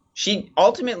 She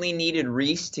ultimately needed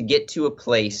Reese to get to a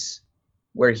place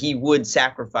where he would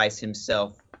sacrifice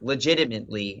himself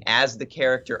legitimately, as the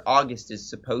character August is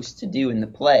supposed to do in the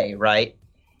play, right?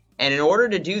 And in order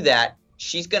to do that,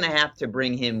 she's going to have to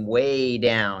bring him way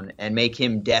down and make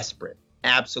him desperate,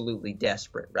 absolutely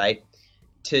desperate, right?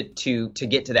 To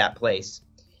get to that place.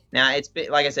 Now, it's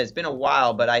been, like I said, it's been a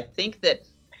while, but I think that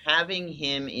having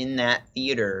him in that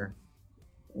theater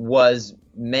was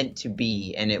meant to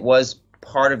be, and it was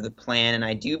part of the plan. And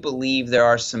I do believe there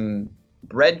are some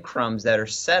breadcrumbs that are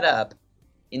set up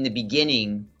in the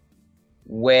beginning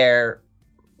where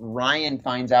Ryan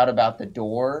finds out about the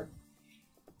door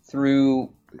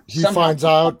through... He finds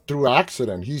out through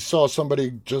accident. He saw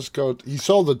somebody he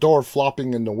saw the door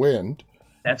flopping in the wind.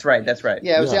 That's right.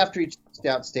 Yeah, it was after he checked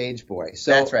out Stage Boy.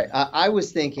 So that's right. I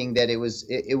was thinking that it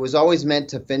was always meant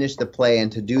to finish the play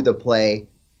and to do the play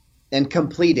and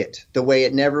complete it the way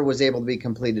it never was able to be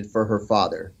completed for her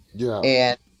father. Yeah.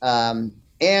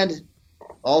 And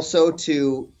also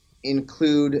to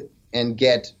include and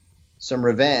get some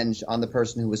revenge on the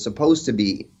person who was supposed to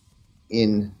be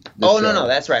in the show. No,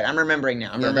 that's right. I'm remembering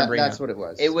now. That's what it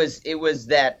was. It was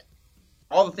that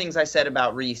all the things I said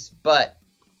about Reese, but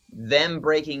them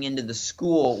breaking into the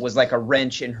school was like a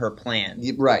wrench in her plan.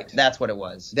 Right. That's what it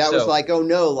was. That was like, oh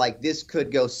no, like this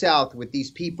could go south with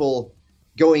these people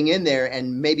going in there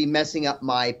and maybe messing up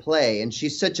my play. And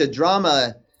she's such a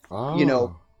drama,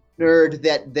 nerd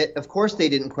that of course they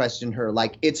didn't question her.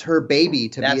 Like, it's her baby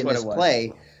to be in this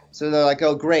play. So they're like,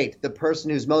 oh great, the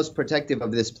person who's most protective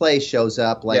of this play shows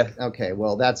up. Like, okay,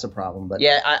 well that's a problem. But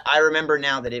yeah, I remember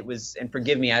now that it was, and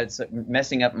forgive me, it's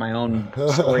messing up my own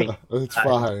story. It's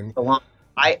fine.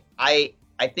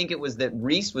 I think it was that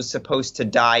Reese was supposed to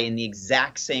die in the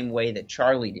exact same way that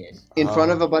Charlie did. In front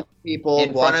of a bunch of people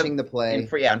watching the play. In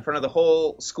front of the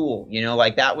whole school.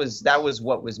 Like that was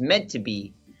what was meant to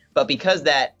be. But because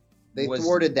they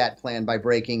thwarted that plan by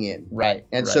breaking in. Right.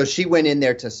 And so she went in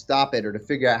there to stop it or to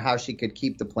figure out how she could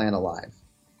keep the plan alive.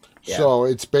 Yeah. So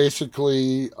it's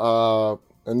basically, and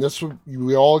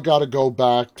we all got to go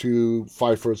back to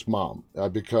Pfeiffer's mom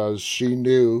because she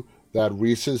knew that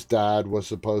Reese's dad was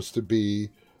supposed to be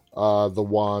the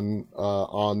one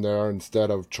on there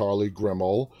instead of Charlie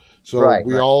Grimmel. So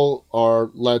we all are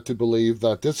led to believe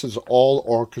that this is all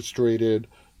orchestrated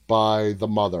by the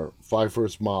mother,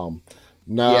 Pfeiffer's mom.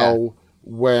 Now,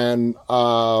 when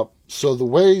so the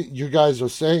way you guys are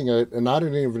saying it, and I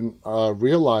didn't even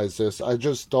realize this, I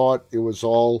just thought it was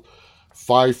all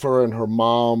Pfeiffer and her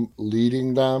mom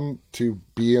leading them to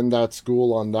be in that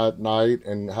school on that night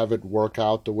and have it work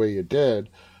out the way it did.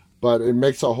 But it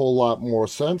makes a whole lot more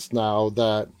sense now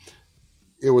that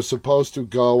it was supposed to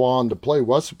go on, the play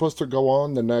was supposed to go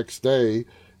on the next day,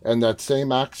 and that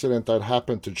same accident that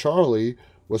happened to Charlie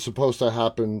was supposed to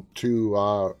happen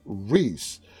to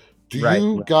Reese. Do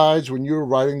you guys, when you were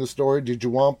writing the story, did you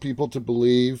want people to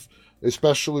believe,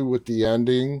 especially with the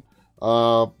ending,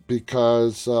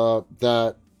 because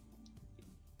that,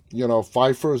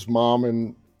 Pfeiffer's mom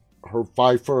and her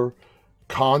Pfeiffer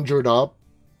conjured up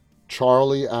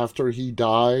Charlie after he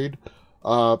died?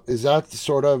 Is that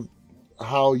sort of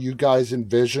how you guys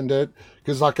envisioned it?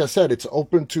 Because like I said, it's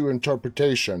open to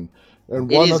interpretation. And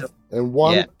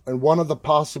one of the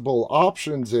possible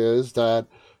options is that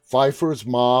Pfeiffer's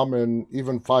mom and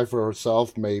even Pfeiffer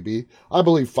herself, maybe, I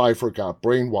believe Pfeiffer got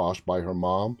brainwashed by her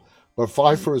mom, but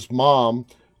Pfeiffer's mom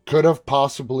could have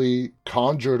possibly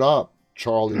conjured up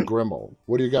Charlie Grimmel.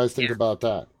 What do you guys think about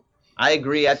that? I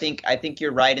agree. I think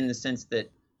you're right in the sense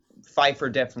that Pfeiffer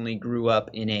definitely grew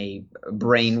up in a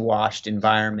brainwashed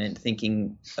environment,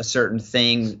 thinking a certain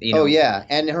thing. Oh yeah,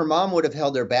 and her mom would have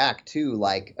held her back too,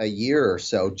 like a year or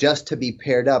so, just to be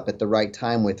paired up at the right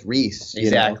time with Reese.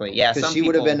 Exactly. Yeah, because she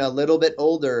would have been a little bit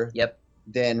older.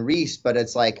 Than Reese. But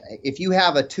it's like if you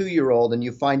have a 2-year-old and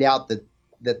you find out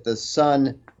that the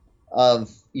son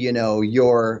of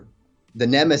the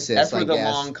nemesis. That's where the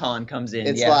long con comes in.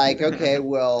 It's like, okay,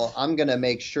 well, I'm going to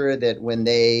make sure that when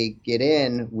they get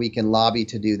in, we can lobby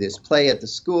to do this play at the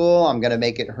school. I'm going to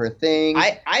make it her thing.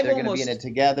 They're going to be in it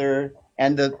together.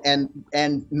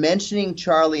 And mentioning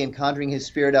Charlie and conjuring his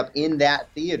spirit up in that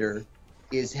theater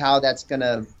is how that's going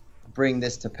to bring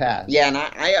this to pass. Yeah, and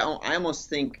I almost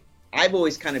think I've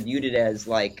always kind of viewed it as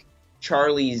like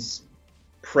Charlie's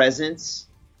presence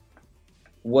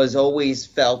was always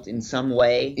felt in some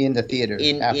way in the theater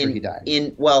after he died.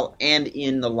 And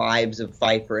in the lives of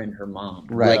Pfeiffer and her mom.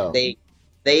 Right. Like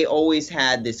they always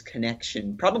had this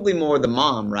connection, probably more the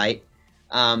mom, right?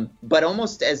 But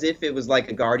almost as if it was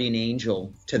like a guardian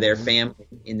angel to their family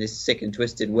in this sick and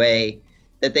twisted way,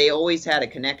 that they always had a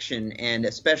connection, and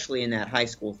especially in that high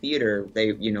school theater,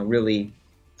 they really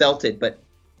felt it. But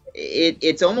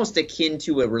it's almost akin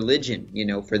to a religion,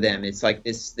 for them. It's like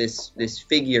this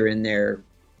figure in their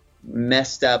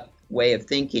messed up way of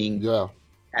thinking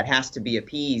that has to be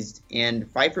appeased, and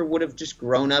Pfeiffer would have just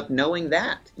grown up knowing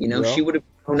that. She would have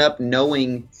grown up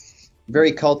knowing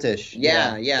very cultish.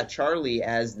 Yeah, Charlie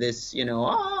as this,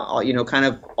 kind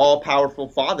of all powerful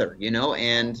father,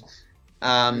 and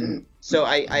so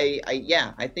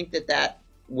I think that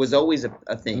was always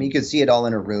a thing. I mean, you could see it all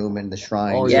in a room in the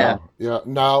shrine. Oh yeah.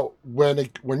 Now,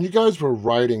 when you guys were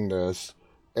writing this,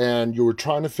 and you were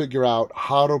trying to figure out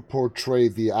how to portray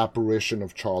the apparition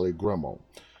of Charlie Grimmel,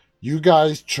 you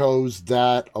guys chose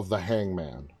that of the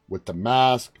hangman with the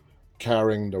mask,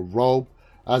 carrying the rope,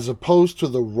 as opposed to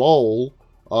the role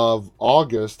of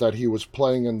August that he was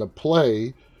playing in the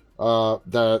play,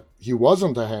 that he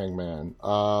wasn't the hangman.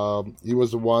 He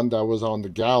was the one that was on the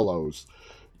gallows.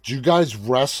 Do you guys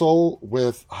wrestle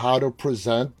with how to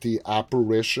present the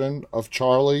apparition of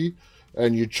Charlie,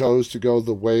 and you chose to go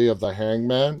the way of the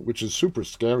hangman, which is super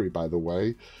scary, by the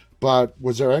way? But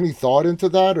was there any thought into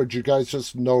that, or did you guys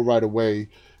just know right away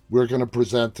we're going to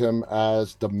present him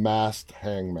as the masked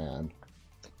hangman?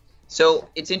 So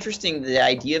it's interesting, the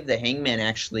idea of the hangman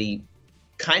actually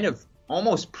kind of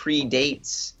almost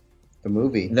predates the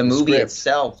movie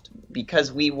itself,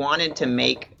 because we wanted to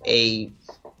make a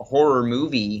horror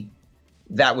movie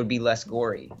that would be less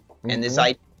gory. And this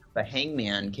idea of a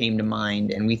hangman came to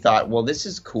mind, and we thought, well, this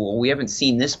is cool. We haven't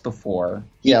seen this before.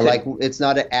 Like it's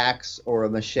not an axe or a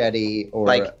machete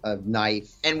or a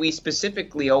knife. And we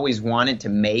specifically always wanted to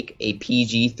make a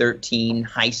PG-13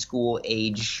 high school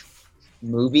age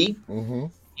movie.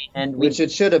 and which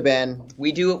it should have been.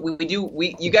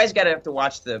 You guys got to have to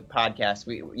watch the podcast.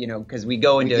 Because we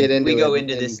go into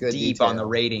this deep detail on the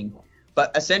rating.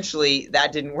 But essentially,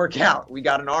 that didn't work out. We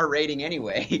got an R rating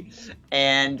anyway,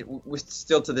 and we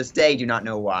still to this day do not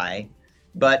know why.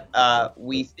 But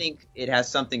we think it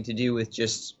has something to do with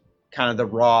just kind of the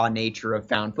raw nature of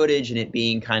found footage and it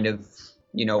being kind of,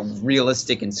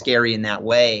 realistic and scary in that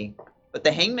way. But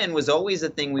the hangman was always a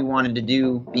thing we wanted to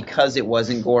do because it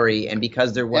wasn't gory and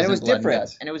because there wasn't blood and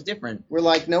guts. And it was different. We're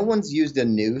like, no one's used a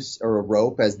noose or a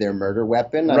rope as their murder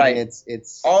weapon. Right. I mean,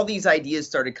 it's all these ideas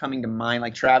started coming to mind.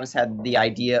 Like Travis had the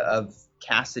idea of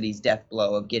Cassidy's death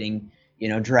blow of getting,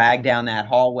 dragged down that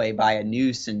hallway by a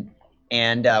noose, and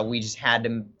we just had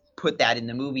to put that in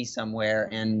the movie somewhere.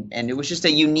 And it was just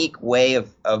a unique way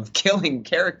of killing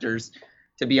characters,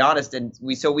 to be honest. And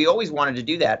we always wanted to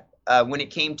do that. When it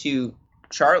came to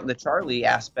the Charlie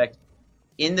aspect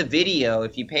in the video,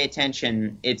 if you pay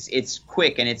attention, it's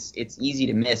quick and it's easy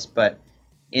to miss. But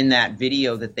in that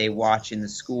video that they watch in the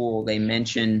school, they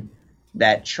mention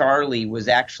that Charlie was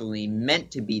actually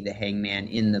meant to be the hangman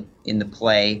in the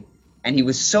play, and he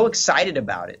was so excited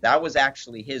about it. That was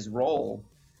actually his role.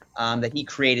 That he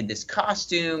created this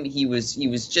costume. He was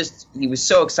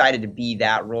so excited to be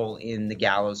that role in the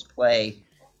Gallows play.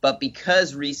 But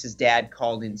because Reese's dad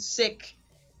called in sick,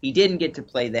 he didn't get to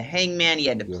play the hangman. He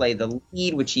had to play the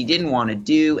lead, which he didn't want to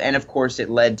do. And, of course, it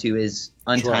led to his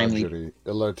untimely tragedy.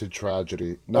 It led to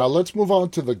tragedy. Now, let's move on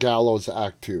to the Gallows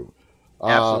Act 2.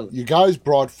 Absolutely. You guys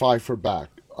brought Pfeiffer back.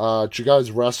 Did you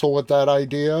guys wrestle with that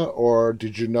idea, or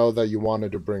did you know that you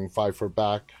wanted to bring Pfeiffer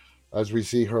back as we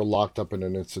see her locked up in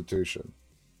an institution?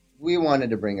 We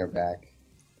wanted to bring her back.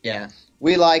 Yeah.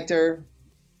 We liked her.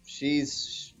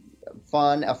 She's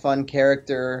a fun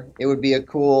character. It would be a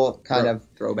cool kind of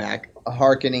throwback,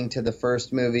 hearkening to the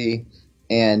first movie,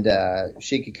 and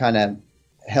she could kind of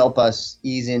help us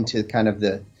ease into kind of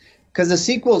because the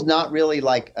sequel is not really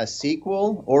like a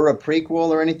sequel or a prequel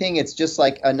or anything. It's just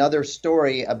like another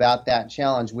story about that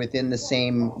challenge within the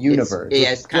same universe.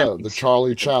 It's the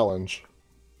Charlie challenge.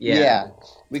 Yeah.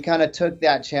 We kind of took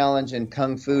that challenge and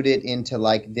kung fu'd it into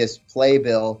like this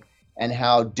playbill, and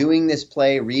how doing this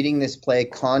play, reading this play,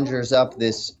 conjures up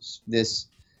this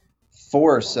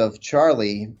force of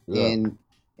Charlie and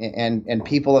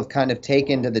people have kind of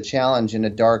taken to the challenge in a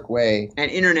dark way. And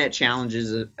internet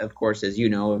challenges, of course, as you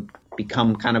know, have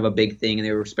become kind of a big thing, and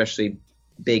they were especially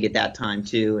big at that time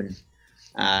too.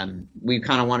 And we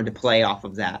kind of wanted to play off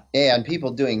of that. Yeah, and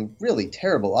people doing really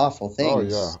terrible, awful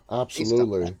things. Oh yeah,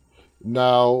 absolutely.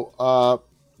 Now,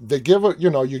 they give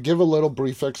you give a little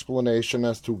brief explanation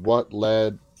as to what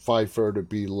led Pfeiffer to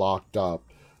be locked up,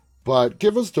 but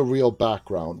give us the real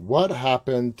background. What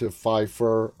happened to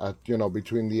Pfeiffer at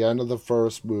between the end of the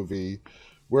first movie,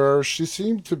 where she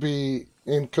seemed to be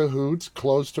in cahoots,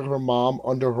 close to her mom,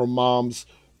 under her mom's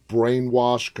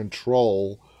brainwash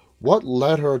control? What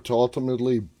led her to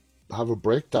ultimately have a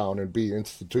breakdown and be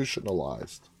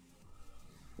institutionalized?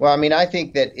 Well, I mean, I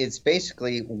think that it's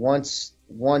basically once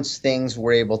things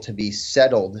were able to be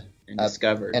settled and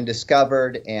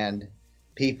discovered and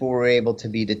people were able to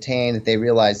be detained, that they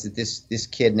realized that this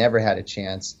kid never had a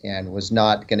chance and was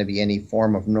not going to be any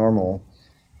form of normal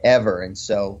ever. And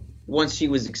so once she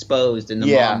was exposed and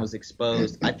the mom was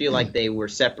exposed, I feel like they were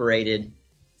separated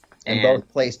and both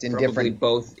placed in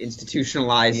both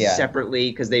institutionalized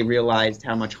separately, because they realized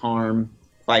how much harm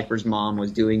Pfeiffer's mom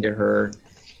was doing to her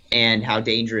and how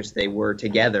dangerous they were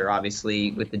together,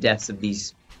 obviously, with the deaths of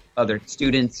these other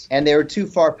students. And they were too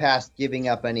far past giving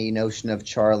up any notion of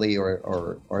Charlie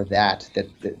or that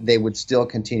they would still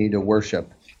continue to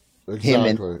worship him.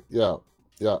 Exactly. Yeah.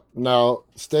 Now,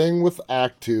 staying with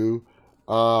Act 2,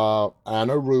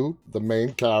 Anna Rue, the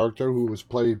main character, who was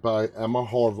played by Emma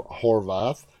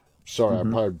Horvath. Sorry, I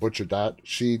probably butchered that.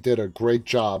 She did a great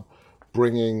job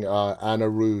bringing Anna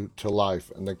Rue to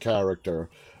life and the character.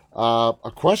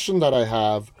 A question that I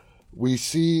have, we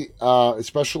see,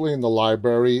 especially in the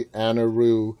library, Anna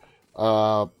Rue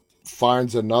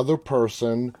finds another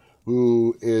person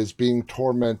who is being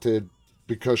tormented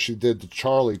because she did the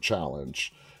Charlie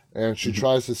challenge. And she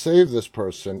tries to save this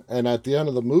person. And at the end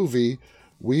of the movie,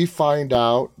 we find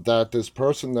out that this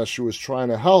person that she was trying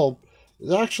to help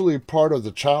is actually part of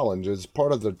the challenge, is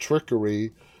part of the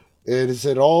trickery.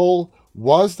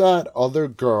 Was that other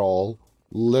girl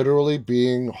literally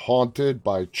being haunted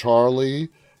by Charlie,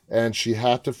 and she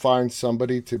had to find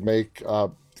somebody to make,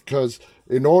 because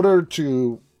in order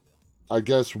to, I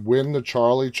guess, win the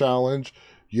Charlie challenge,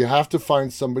 you have to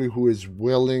find somebody who is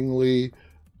willingly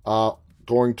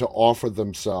going to offer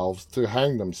themselves to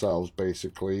hang themselves,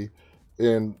 basically,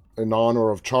 in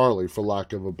honor of Charlie, for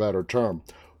lack of a better term.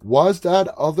 Was that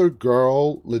other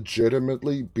girl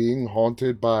legitimately being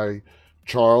haunted by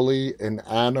Charlie, and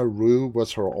Anna Rue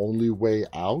was her only way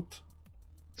out?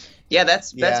 Yeah,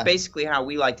 that's Yeah. basically how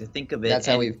we like to think of it. That's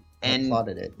how we've and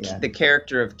plotted it. Yeah. the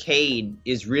character of Cade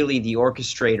is really the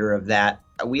orchestrator of that.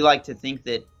 We like to think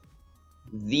that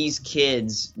these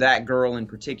kids, that girl in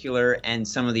particular, and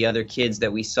some of the other kids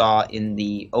that we saw in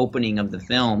the opening of the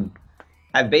film,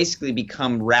 have basically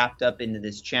become wrapped up into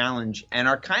this challenge and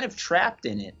are kind of trapped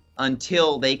in it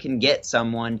until they can get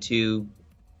someone to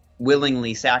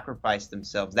willingly sacrifice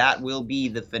themselves. That will be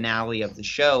the finale of the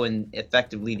show and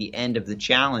effectively the end of the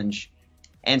challenge.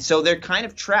 And so they're kind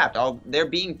of trapped. They're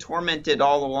being tormented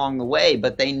all along the way,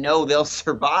 but they know they'll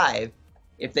survive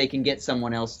if they can get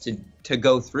someone else to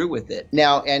go through with it.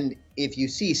 Now, and if you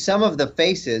see, some of the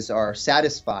faces are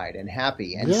satisfied and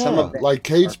happy, and Yeah, some of them like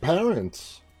Cade's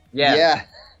parents. Yeah.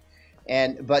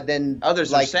 But then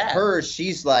Others are like sad. hers,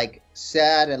 she's like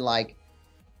sad and like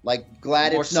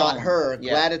glad More it's not somber. her,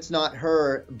 Yeah. glad it's not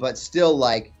her, but still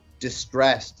like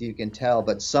distressed. You can tell.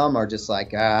 But some are just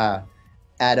like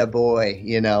attaboy,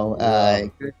 Yeah.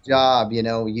 good job,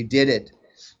 you did it.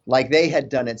 Like they had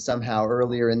done it somehow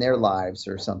earlier in their lives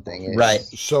or something. It's- Right.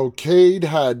 So Cade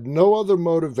had no other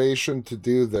motivation to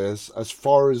do this, as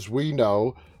far as we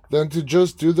know, than to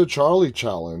just do the Charlie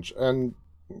challenge. And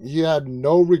he had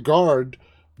no regard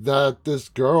that this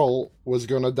girl was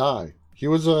going to die. He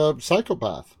was a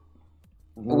psychopath.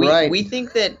 We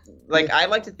think that, like, I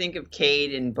like to think of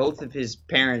Cade and both of his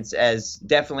parents as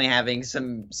definitely having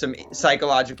some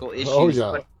psychological issues. Oh,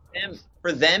 yeah. But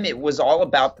for them, it was all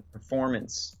about the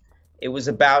performance. It was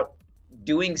about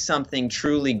doing something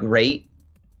truly great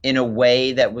in a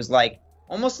way that was like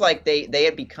almost like they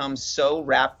had become so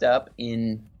wrapped up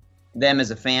in them as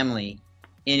a family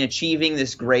in achieving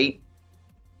this great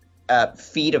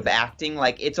feat of acting.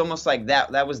 Like it's almost like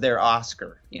that was their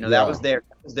Oscar. Yeah. That was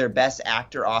their best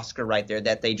actor Oscar right there,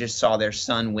 that they just saw their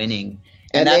son winning.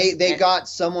 And that's- they got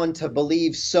someone to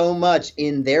believe so much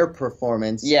in their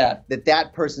performance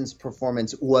that person's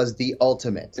performance was the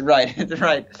ultimate. Right,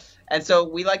 right. And so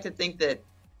we like to think that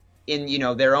in,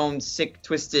 their own sick,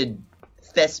 twisted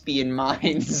thespian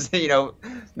minds,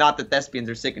 not that thespians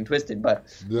are sick and twisted, but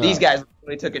Yeah. these guys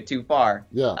really took it too far.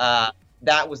 Yeah.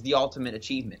 That was the ultimate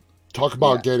achievement. Talk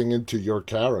about getting into your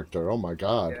character. Oh, my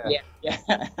God. Yeah.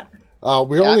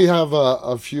 We only have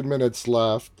a few minutes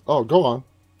left. Oh, go on.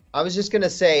 I was just going to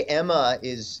say Emma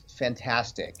is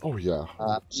fantastic. Oh, yeah.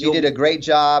 She did a great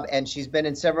job, and she's been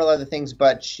in several other things,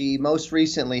 but she most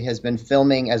recently has been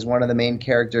filming as one of the main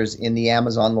characters in the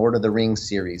Amazon Lord of the Rings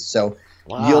series. So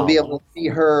Wow. you'll be able to see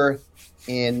her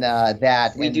in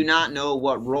that. We do not know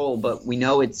what role, but we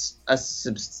know it's a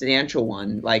substantial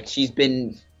one. Like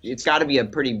it's got to be a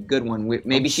pretty good one.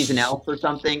 Maybe she's an elf or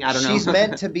something. I don't know. She's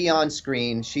meant to be on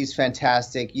screen. She's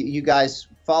fantastic. You guys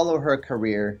follow her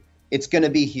career. It's going to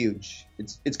be huge.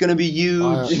 It's going to be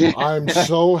huge. I'm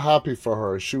so happy for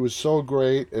her. She was so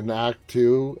great in Act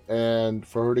 2, and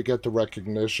for her to get the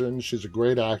recognition, she's a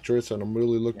great actress, and I'm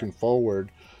really looking forward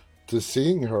to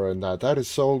seeing her in that. That is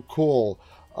so cool.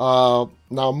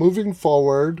 Now, moving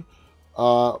forward,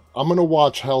 I'm going to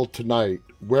watch Hell tonight.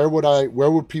 Where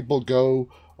would people go?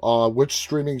 Which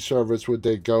streaming service would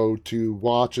they go to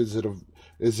watch? Is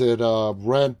it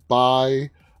rent, buy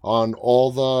on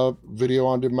all the video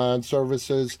on demand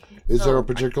services? Is there a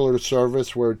particular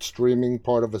service where it's streaming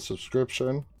part of a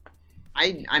subscription?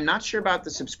 I'm not sure about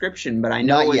the subscription, but I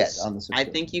know Not yet it's. on the I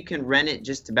subscription. think you can rent it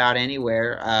just about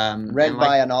anywhere. Rent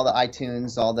by on all the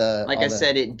iTunes, all the. Like all I the-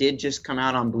 said, it did just come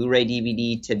out on Blu-ray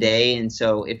DVD today, and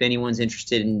so if anyone's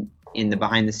interested in the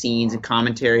behind the scenes and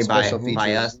commentary by Special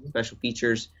features. us, special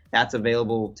features, that's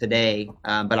available today.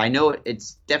 But I know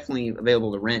it's definitely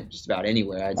available to rent just about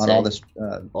anywhere. I'd on say. all this.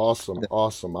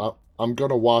 Awesome. I'm going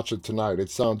to watch it tonight. It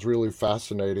sounds really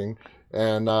fascinating.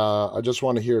 And I just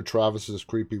want to hear Travis's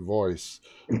creepy voice.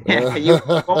 You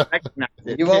won't recognize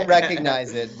it. You won't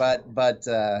recognize it, but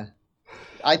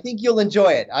I think you'll enjoy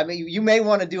it. I mean, you may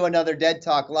want to do another Dead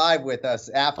Talk Live with us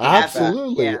after.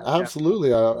 Absolutely. Yeah.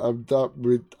 Absolutely.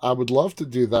 I would love to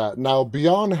do that. Now,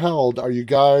 beyond Held, are you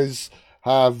guys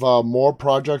have more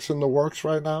projects in the works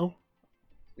right now?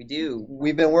 We do.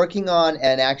 We've been working on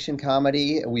an action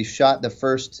comedy. We shot the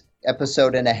first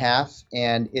episode and a half,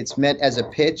 and it's meant as a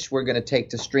pitch we're going to take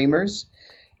to streamers.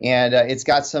 And it's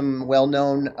got some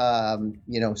well-known,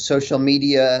 social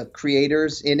media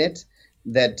creators in it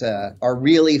that are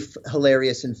really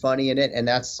hilarious and funny in it, and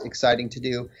that's exciting to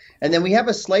do. And then we have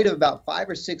a slate of about 5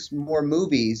 or 6 more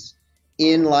movies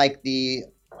in like the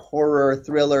horror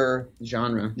thriller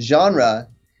Genre.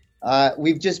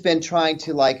 We've just been trying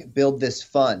to like build this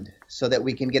fund. so that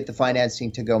we can get the financing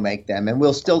to go make them. And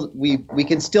we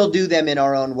can still do them in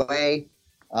our own way,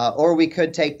 or we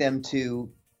could take them to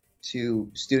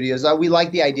studios. We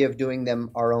like the idea of doing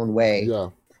them our own way.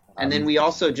 Yeah. And then we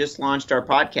also just launched our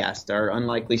podcast, our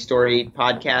Unlikely Story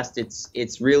podcast.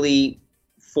 It's really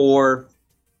for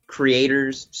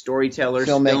creators, storytellers,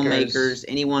 filmmakers,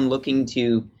 anyone looking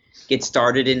to get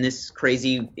started in this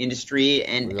crazy industry,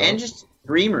 and just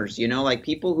dreamers, like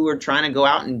people who are trying to go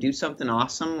out and do something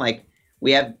awesome. Like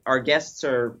we have our guests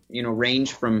are,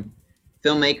 range from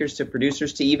filmmakers to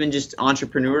producers to even just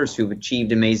entrepreneurs who've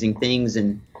achieved amazing things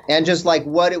and just like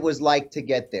what it was like to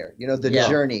get there, the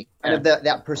journey, kind of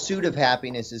that pursuit of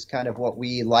happiness is kind of what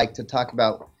we like to talk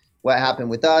about, what happened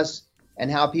with us and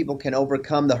how people can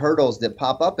overcome the hurdles that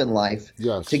pop up in life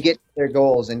to get to their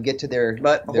goals and get to their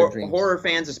dreams. Horror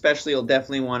fans especially will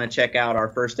definitely want to check out our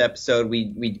first episode.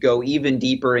 We go even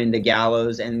deeper into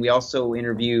Gallows, and we also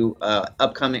interview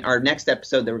our next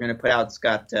episode that we're going to put out. It's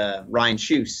got Ryan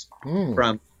Schuss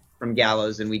from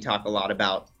Gallows, and we talk a lot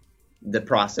about the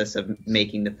process of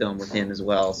making the film with him as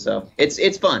well. So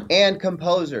it's fun. And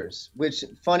composers, which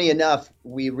funny enough,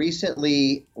 we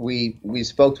recently we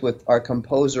spoke with our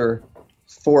composer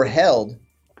for Held,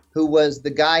 who was the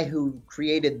guy who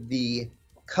created the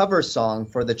cover song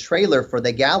for the trailer for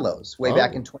The Gallows way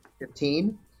back in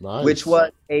 2015, which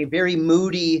was a very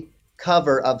moody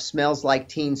cover of Smells Like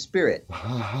Teen Spirit,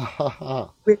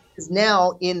 which is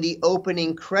now in the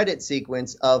opening credit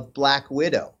sequence of Black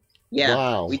Widow. Yeah.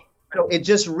 Wow. It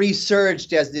just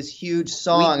resurged as this huge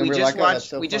song. We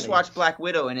just watched Black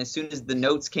Widow, and as soon as the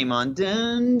notes came on,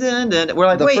 dun, dun, dun, we're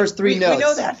like, the first three notes. We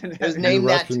know that. It was named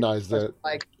that. Recognized it.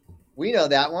 Like, we know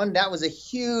that one. That was a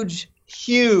huge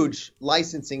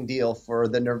licensing deal for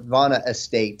the Nirvana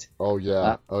estate. Oh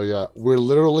yeah, We're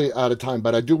literally out of time,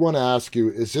 but I do want to ask you: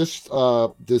 is this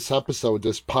episode,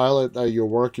 this pilot that you're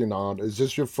working on, is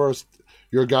this your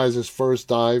guys' first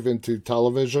dive into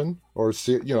television, or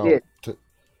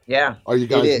Yeah. Are you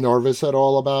guys nervous at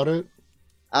all about it?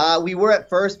 We were at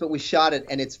first, but we shot it,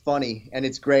 and it's funny, and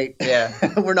it's great. Yeah.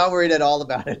 We're not worried at all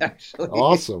about it, actually.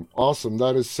 Awesome.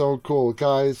 That is so cool.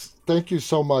 Guys, thank you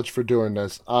so much for doing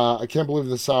this. I can't believe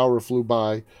this hour flew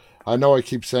by. I know I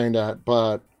keep saying that,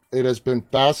 but it has been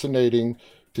fascinating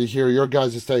to hear your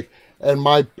guys' take. And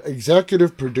my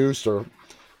executive producer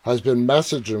has been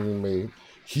messaging me.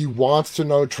 He wants to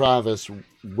know, Travis,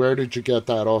 where did you get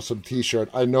that awesome T-shirt?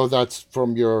 I know that's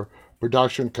from your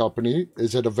production company.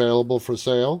 Is it available for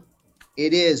sale?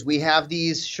 It is. We have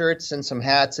these shirts and some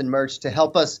hats and merch to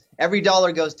help us. Every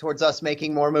dollar goes towards us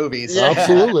making more movies. Yeah.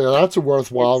 Absolutely. That's a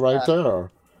worthwhile right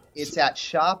there. It's at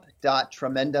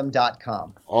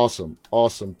shop.tremendum.com.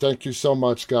 Awesome. Thank you so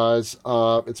much, guys.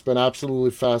 It's been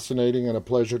absolutely fascinating and a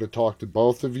pleasure to talk to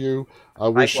both of you. I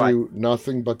wish you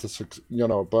nothing but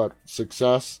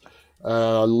success.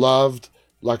 I loved,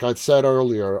 like I said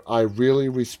earlier, I really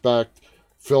respect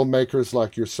filmmakers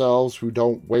like yourselves who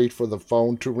don't wait for the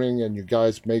phone to ring, and you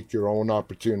guys make your own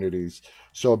opportunities.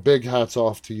 So big hats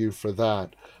off to you for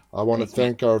that. I want to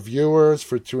thank our viewers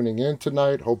for tuning in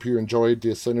tonight. Hope you enjoyed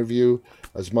this interview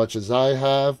as much as I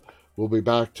have. We'll be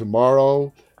back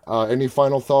tomorrow. Any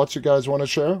final thoughts you guys want to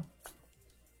share?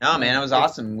 No, man, it was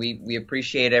awesome. We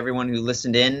appreciate everyone who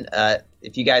listened in.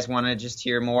 If you guys want to just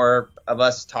hear more of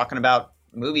us talking about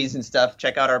movies and stuff,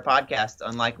 check out our podcast,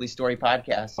 Unlikely Story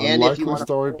Podcast. Unlikely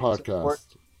Story Podcast.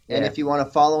 And if you want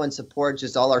to follow and support,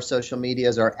 just all our social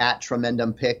medias are at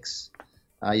Tremendum Pics.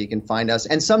 You can find us.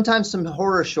 And sometimes some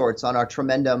horror shorts on our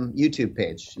Tremendum YouTube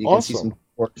page. You can see some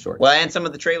horror shorts. Well, and some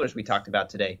of the trailers we talked about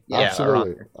today.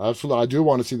 Absolutely. I do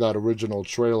want to see that original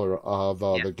trailer of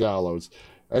The Gallows.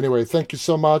 Anyway, thank you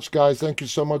so much, guys. Thank you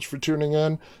so much for tuning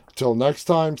in. Until next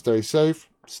time, stay safe,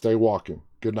 stay walking.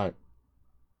 Good night.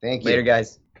 Thank you. Later,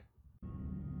 guys.